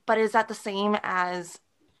 But is that the same as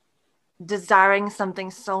desiring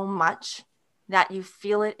something so much that you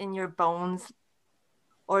feel it in your bones,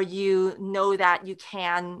 or you know that you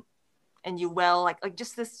can and you will, like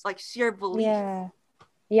just this like sheer belief?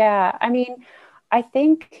 Yeah. I mean, I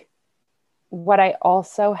think what I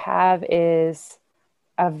also have is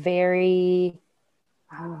a very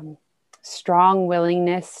strong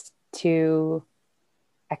willingness to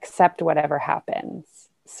accept whatever happens.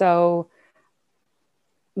 So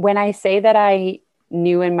when I say that I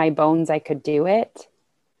knew in my bones I could do it,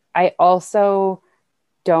 I also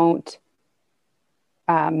don't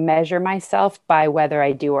measure myself by whether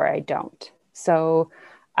I do or I don't. So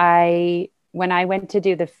when I went to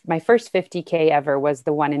do my first 50K ever was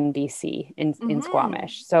the one in BC in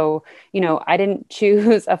Squamish. So, you know, I didn't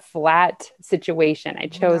choose a flat situation. I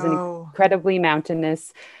chose an incredibly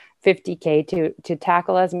mountainous 50K to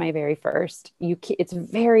tackle as my very first. It's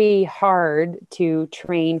very hard to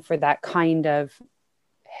train for that kind of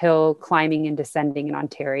hill climbing and descending in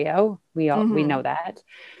Ontario. We know that.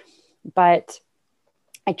 But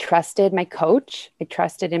I trusted my coach. I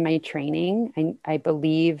trusted in my training. I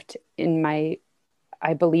believed in my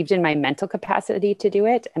mental capacity to do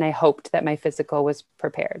it. And I hoped that my physical was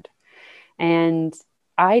prepared. And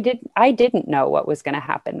I didn't know what was going to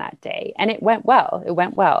happen that day. And it went well.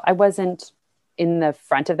 I wasn't in the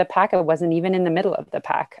front of the pack. I wasn't even in the middle of the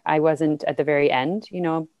pack. I wasn't at the very end, you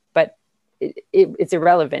know, but it's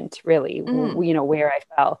irrelevant really, you know, where I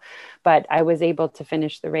fell, but I was able to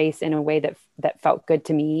finish the race in a way that felt good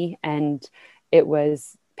to me. And it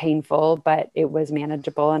was painful, but it was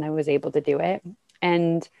manageable and I was able to do it.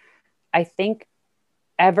 And I think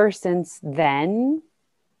ever since then,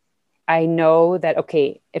 I know that,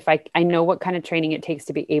 okay, if I know what kind of training it takes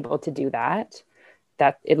to be able to do that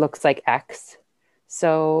it looks like X.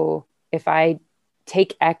 So if I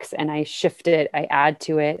take X and I shift it, I add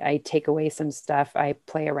to it, I take away some stuff, I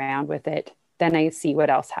play around with it, then I see what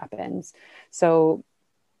else happens. So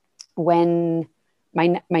when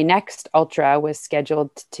my next ultra was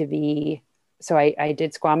scheduled to be, so I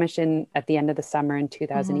did Squamish at the end of the summer in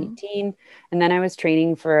 2018. And then I was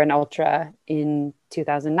training for an ultra in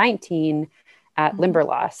 2019 at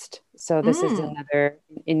Limberlost. So this is another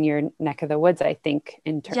in your neck of the woods, I think.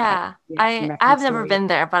 I've never been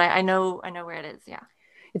there, but I know where it is. Yeah.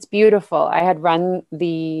 It's beautiful. I had done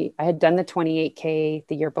the 28K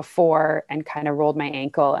the year before and kind of rolled my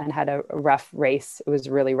ankle and had a rough race. It was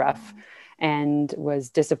really rough and was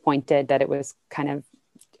disappointed that it was kind of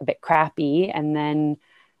a bit crappy. And then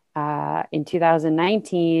in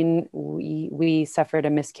 2019, we suffered a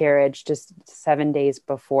miscarriage just 7 days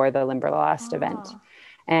before the Limberlost event.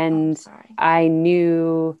 And I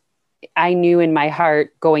knew in my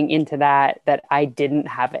heart going into that I didn't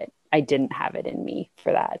have it. I didn't have it in me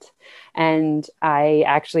for that. And I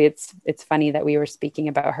actually, it's funny that we were speaking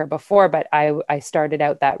about her before, but I started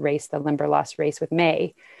out that race, the Limberlost race with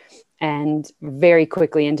May. And very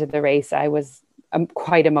quickly into the race, I was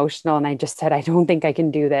quite emotional. And I just said, I don't think I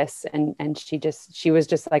can do this. And she was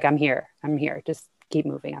just like, I'm here. Just keep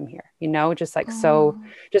moving. I'm here, you know, just like, so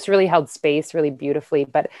just really held space really beautifully.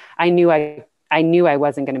 But I knew I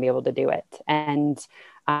wasn't going to be able to do it. And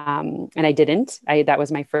I didn't. That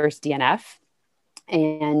was my first DNF.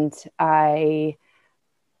 And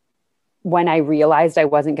when I realized I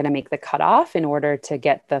wasn't going to make the cutoff in order to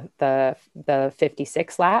get the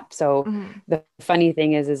 56 lap. So the funny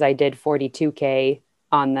thing is I did 42K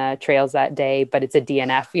on the trails that day, but it's a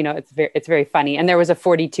DNF. It's very funny. And there was a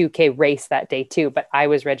 42K race that day too, but I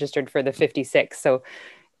was registered for the 56. So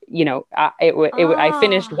I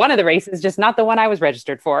finished one of the races, just not the one I was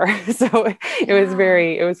registered for. So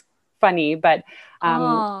it was funny. But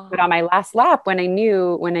on my last lap, when I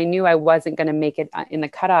knew I wasn't going to make it in the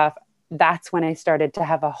cutoff, that's when I started to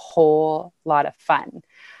have a whole lot of fun.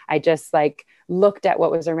 I just like looked at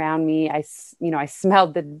what was around me. I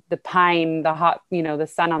smelled the pine, the hot,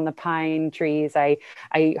 the sun on the pine trees. I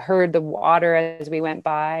heard the water as we went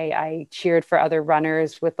by. I cheered for other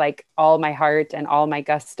runners with like all my heart and all my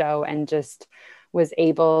gusto, and just was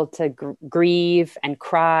able to grieve and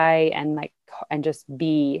cry and just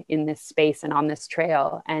be in this space and on this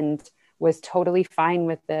trail, and was totally fine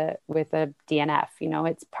with the DNF.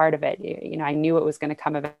 It's part of it. I knew it was going to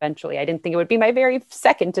come eventually. I didn't think it would be my very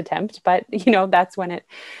second attempt, but that's when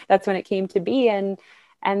it came to be. And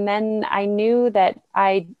then I knew that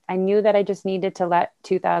I just needed to let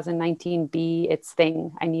 2019 be its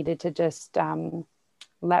thing. I needed to just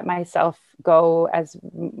let myself go as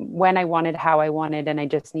when I wanted, how I wanted, and I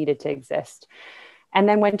just needed to exist. And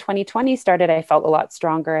then when 2020 started, I felt a lot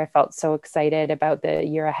stronger. I felt so excited about the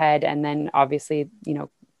year ahead. And then obviously,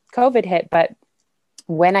 COVID hit. But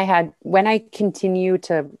when I continue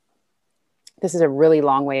to, this is a really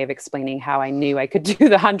long way of explaining how I knew I could do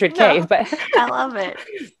the 100K, No, but I love it.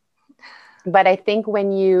 But I think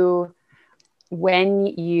when you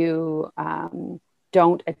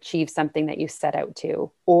don't achieve something that you set out to,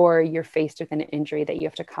 or you're faced with an injury that you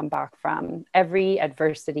have to come back from, every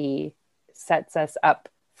adversity sets us up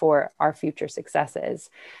for our future successes.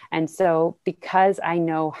 And so because I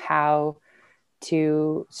know how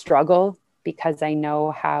to struggle, because I know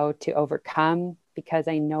how to overcome, because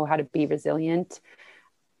I know how to be resilient,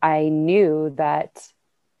 I knew that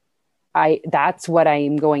that's what I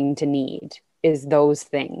am going to need, is those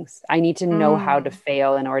things. I need to know how to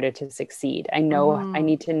fail in order to succeed. I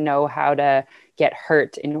need to know how to get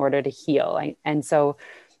hurt in order to heal. And so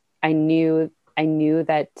I knew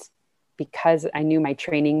that, because I knew my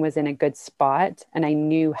training was in a good spot and I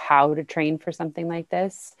knew how to train for something like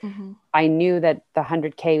this, I knew that the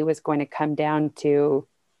 100K was going to come down to,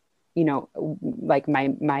 like my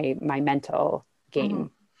mental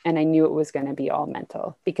game. And I knew it was going to be all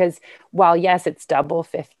mental, because while yes, it's double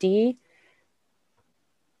 50,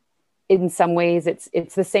 in some ways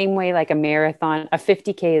it's the same way like a marathon. A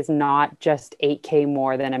 50K is not just 8K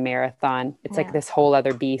more than a marathon. It's like this whole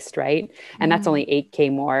other beast, right? And that's only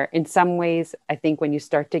 8K more. In some ways, I think when you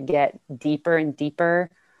start to get deeper and deeper,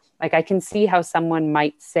 like I can see how someone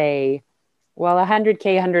might say, well,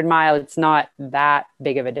 100K, 100 mile, it's not that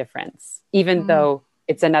big of a difference, even though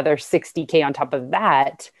it's another 60K on top of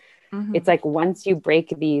that. It's like, once you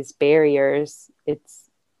break these barriers,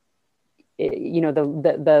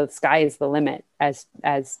 the sky is the limit, as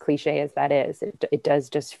cliche as that is. It does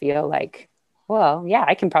just feel like, well, yeah,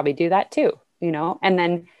 I can probably do that too, and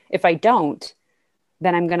then if I don't,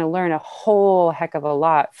 then I'm going to learn a whole heck of a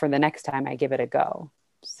lot for the next time I give it a go.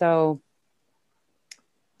 So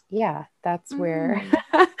yeah, that's where,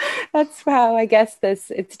 that's how I guess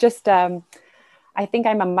it's just, I think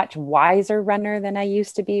I'm a much wiser runner than I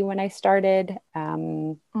used to be when I started.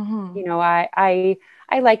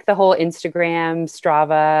 I like the whole Instagram,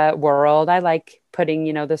 Strava world. I like putting,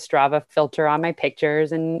 the Strava filter on my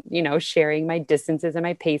pictures and, sharing my distances and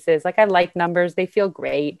my paces. Like, I like numbers. They feel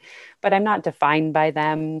great, but I'm not defined by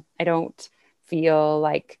them. I don't feel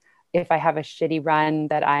like if I have a shitty run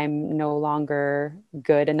that I'm no longer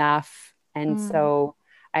good enough. And so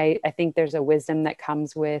I think there's a wisdom that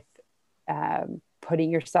comes with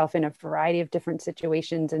putting yourself in a variety of different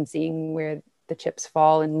situations and seeing where the chips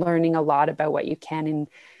fall, and learning a lot about what you can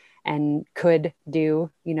and could do,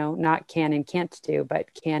 not can and can't do,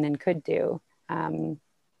 but can and could do.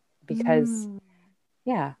 Because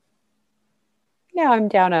now I'm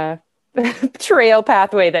down a trail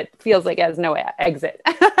pathway that feels like it has no exit.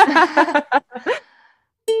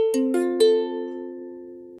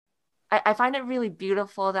 I find it really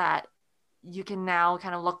beautiful that you can now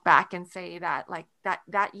kind of look back and say that, like,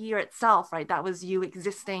 that year itself, right, that was you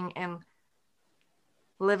existing and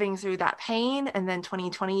living through that pain. And then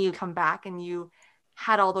 2020, you come back and you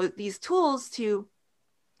had all these tools to,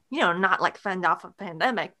 not like fend off a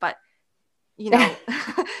pandemic, but,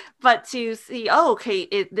 but to see, oh,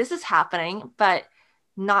 okay, this is happening, but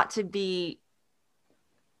not to be,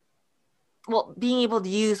 being able to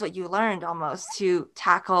use what you learned almost to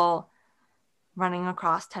tackle running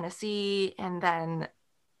across Tennessee, and then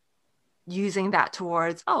using that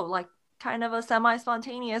towards, like kind of a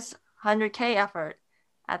semi-spontaneous 100K effort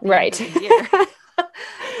at the end of the year.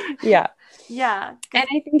 Yeah. Yeah. And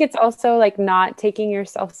I think it's also like not taking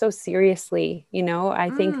yourself so seriously. I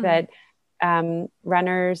think Mm, that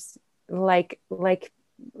runners, like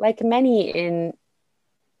many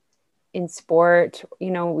in sport,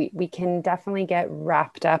 we can definitely get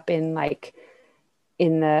wrapped up in like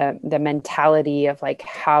in the mentality of like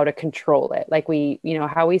how to control it, like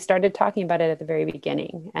how we started talking about it at the very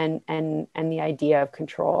beginning, and the idea of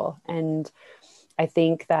control. And I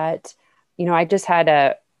think that I just had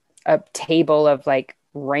a table of like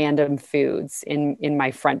random foods in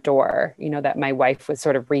my front door, that my wife was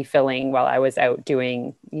sort of refilling while I was out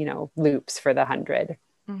doing loops for the 100.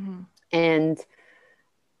 mm-hmm. And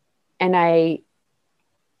and I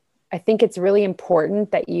think it's really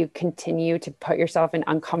important that you continue to put yourself in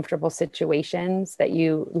uncomfortable situations, that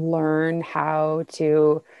you learn how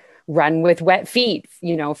to run with wet feet,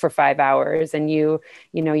 for 5 hours, and you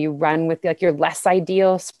run with like your less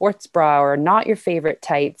ideal sports bra, or not your favorite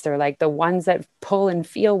tights, or like the ones that pull and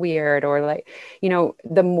feel weird, or like,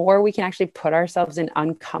 the more we can actually put ourselves in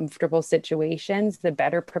uncomfortable situations, the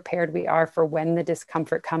better prepared we are for when the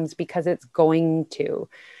discomfort comes, because it's going to.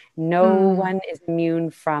 No Mm, one is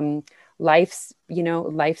immune from life's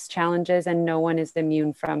challenges, and no one is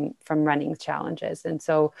immune from running challenges. And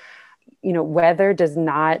so, weather does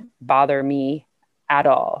not bother me at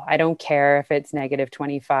all. I don't care if it's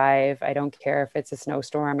 -25. I don't care if it's a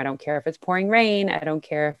snowstorm. I don't care if it's pouring rain. I don't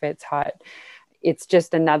care if it's hot. It's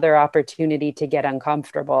just another opportunity to get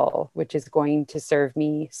uncomfortable, which is going to serve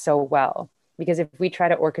me so well. Because if we try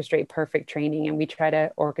to orchestrate perfect training and we try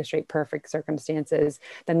to orchestrate perfect circumstances,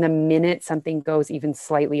 then the minute something goes even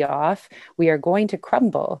slightly off, we are going to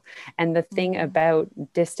crumble. And the thing mm, about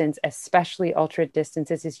distance, especially ultra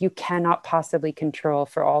distances, is you cannot possibly control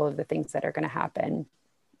for all of the things that are going to happen.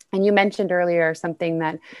 And you mentioned earlier something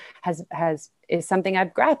that has is something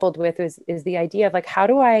I've grappled with, is the idea of like, how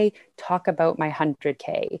do I talk about my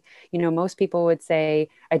 100K? Most people would say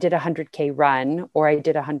I did a 100K run, or I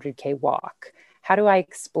did a 100K walk. How do I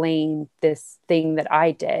explain this thing that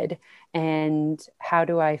I did? And how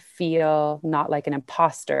do I feel not like an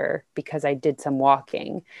imposter because I did some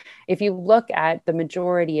walking? If you look at the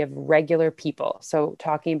majority of regular people, so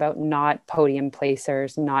talking about not podium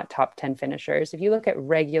placers, not top 10 finishers, if you look at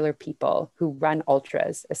regular people who run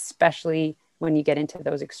ultras, especially when you get into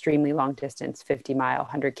those extremely long distance, 50-mile,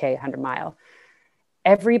 100K, 100-mile,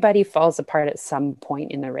 everybody falls apart at some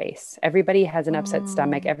point in the race. Everybody has an upset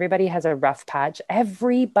stomach. mm, Everybody has a rough patch.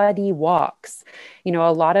 Everybody walks. A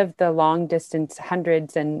lot of the long distance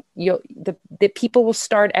hundreds, and the people will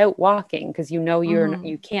start out walking because mm-hmm.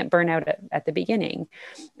 you can't burn out at the beginning.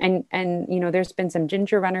 And there's been some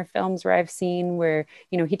Ginger Runner films where I've seen where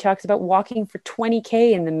he talks about walking for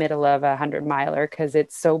 20K in the middle of a 100-miler because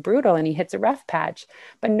it's so brutal, and he hits a rough patch.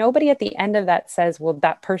 But nobody at the end of that says, well,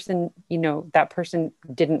 that person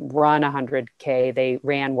didn't run 100K, they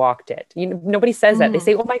walked it. Nobody says that. They Mm-hmm.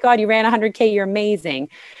 say, oh my God, you ran 100K, you're amazing.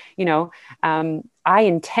 I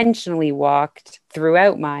intentionally walked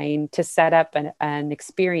throughout mine to set up an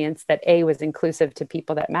experience that A, was inclusive to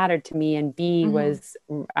people that mattered to me, and B, Mm-hmm. was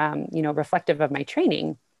reflective of my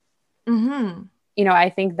training. Mm-hmm. I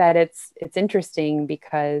think that it's interesting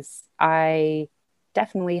because I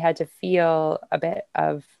definitely had to feel a bit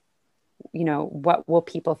of, what will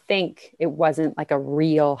people think? It wasn't like a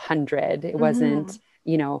real 100. It Mm-hmm. wasn't,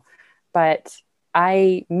 but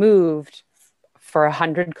I moved for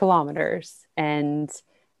 100 kilometers, and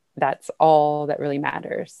that's all that really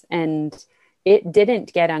matters. And it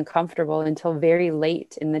didn't get uncomfortable until very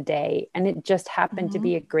late in the day. And it just happened to Mm-hmm.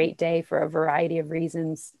 be a great day for a variety of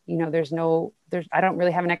reasons. I don't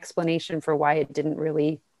really have an explanation for why it didn't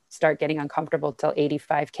really start getting uncomfortable till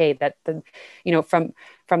 85K. That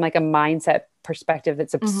from like a mindset perspective,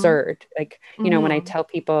 that's Mm-hmm. absurd. Like, when I Mm-hmm. tell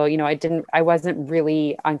people, I wasn't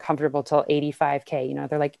really uncomfortable till 85K,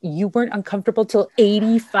 they're like, you weren't uncomfortable till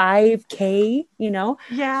 85K,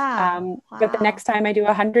 Yeah. but the Wow. next time I do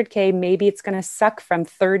 100K, maybe it's going to suck from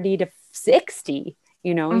 30 to 60.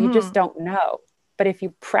 You just Mm-hmm. don't know. But if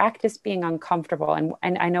you practice being uncomfortable,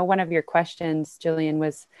 and I know one of your questions, Jillian,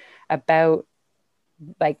 was about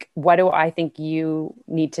like, what do I think you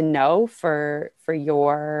need to know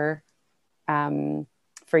um,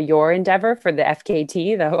 for your endeavor, for the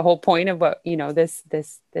FKT? The whole point of what, this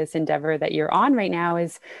endeavor that you're on right now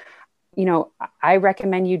is, I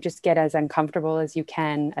recommend you just get as uncomfortable as you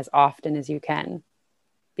can, as often as you can,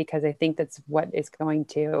 because I think that's what is going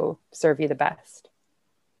to serve you the best.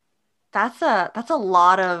 That's a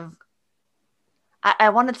lot of I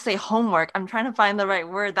wanted to say homework. I'm trying to find the right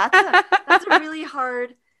word. That's a really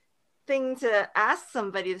hard thing to ask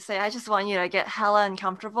somebody to say. I just want you to get hella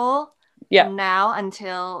uncomfortable. Yeah. from now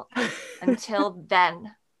until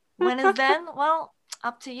then. When is then? Well,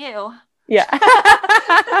 up to you. Yeah.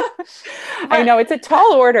 I But know it's a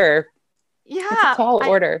tall order. It's a yeah, tall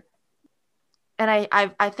order.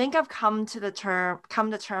 I think I've come to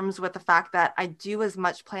terms with the fact that I do as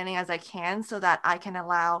much planning as I can so that I can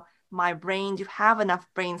allow my brain to have enough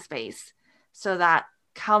brain space so that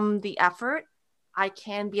come the effort, I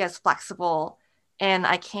can be as flexible and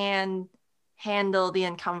I can handle the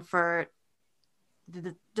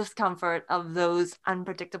the discomfort of those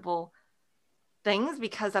unpredictable things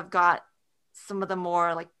because I've got some of the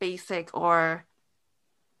more like basic or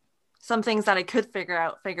some things that I could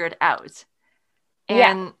figured out.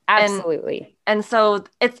 Yeah, and and absolutely. and so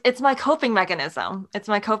it's my coping mechanism. It's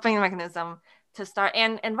my coping mechanism to start.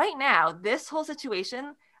 And right now, this whole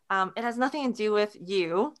situation, it has nothing to do with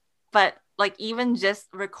you, but like even just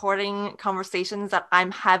recording conversations that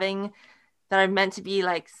I'm having that are meant to be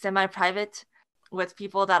like semi-private with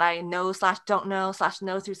people that I know slash don't know slash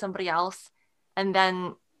know through somebody else, and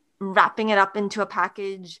then wrapping it up into a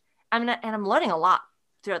package. I mean, and I'm learning a lot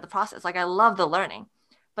throughout the process. Like I love the learning,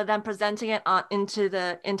 but then presenting it into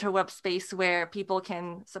the interweb space where people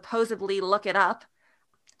can supposedly look it up,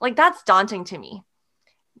 like that's daunting to me.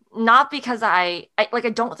 Not because I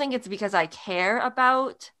don't think it's because I care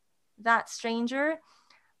about that stranger,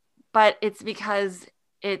 but it's because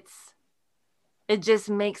it just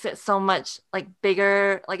makes it so much like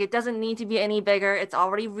bigger. Like it doesn't need to be any bigger. It's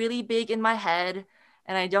already really big in my head,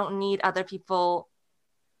 and I don't need other people,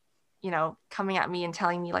 coming at me and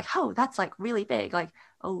telling me like, oh, that's like really big. Like,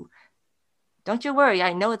 oh, don't you worry.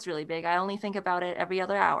 I know it's really big. I only think about it every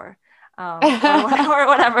other hour, or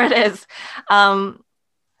whatever it is.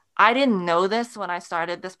 I didn't know this when I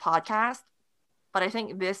started this podcast, but I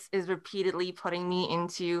think this is repeatedly putting me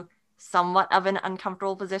into somewhat of an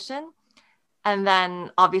uncomfortable position. And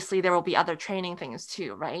then obviously there will be other training things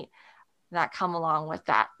too, right? That come along with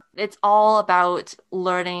that. It's all about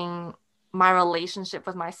learning my relationship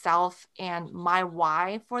with myself and my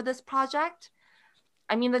why for this project.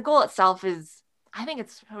 I mean, the goal itself is, I think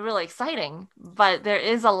it's really exciting, but there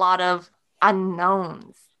is a lot of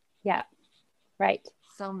unknowns. Yeah, right.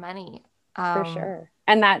 So many. For sure.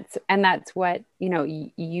 And that's what,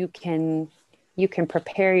 you can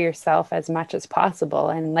prepare yourself as much as possible.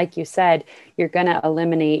 And like you said, you're going to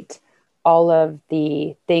eliminate all of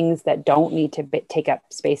the things that don't need to take up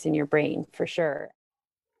space in your brain, for sure.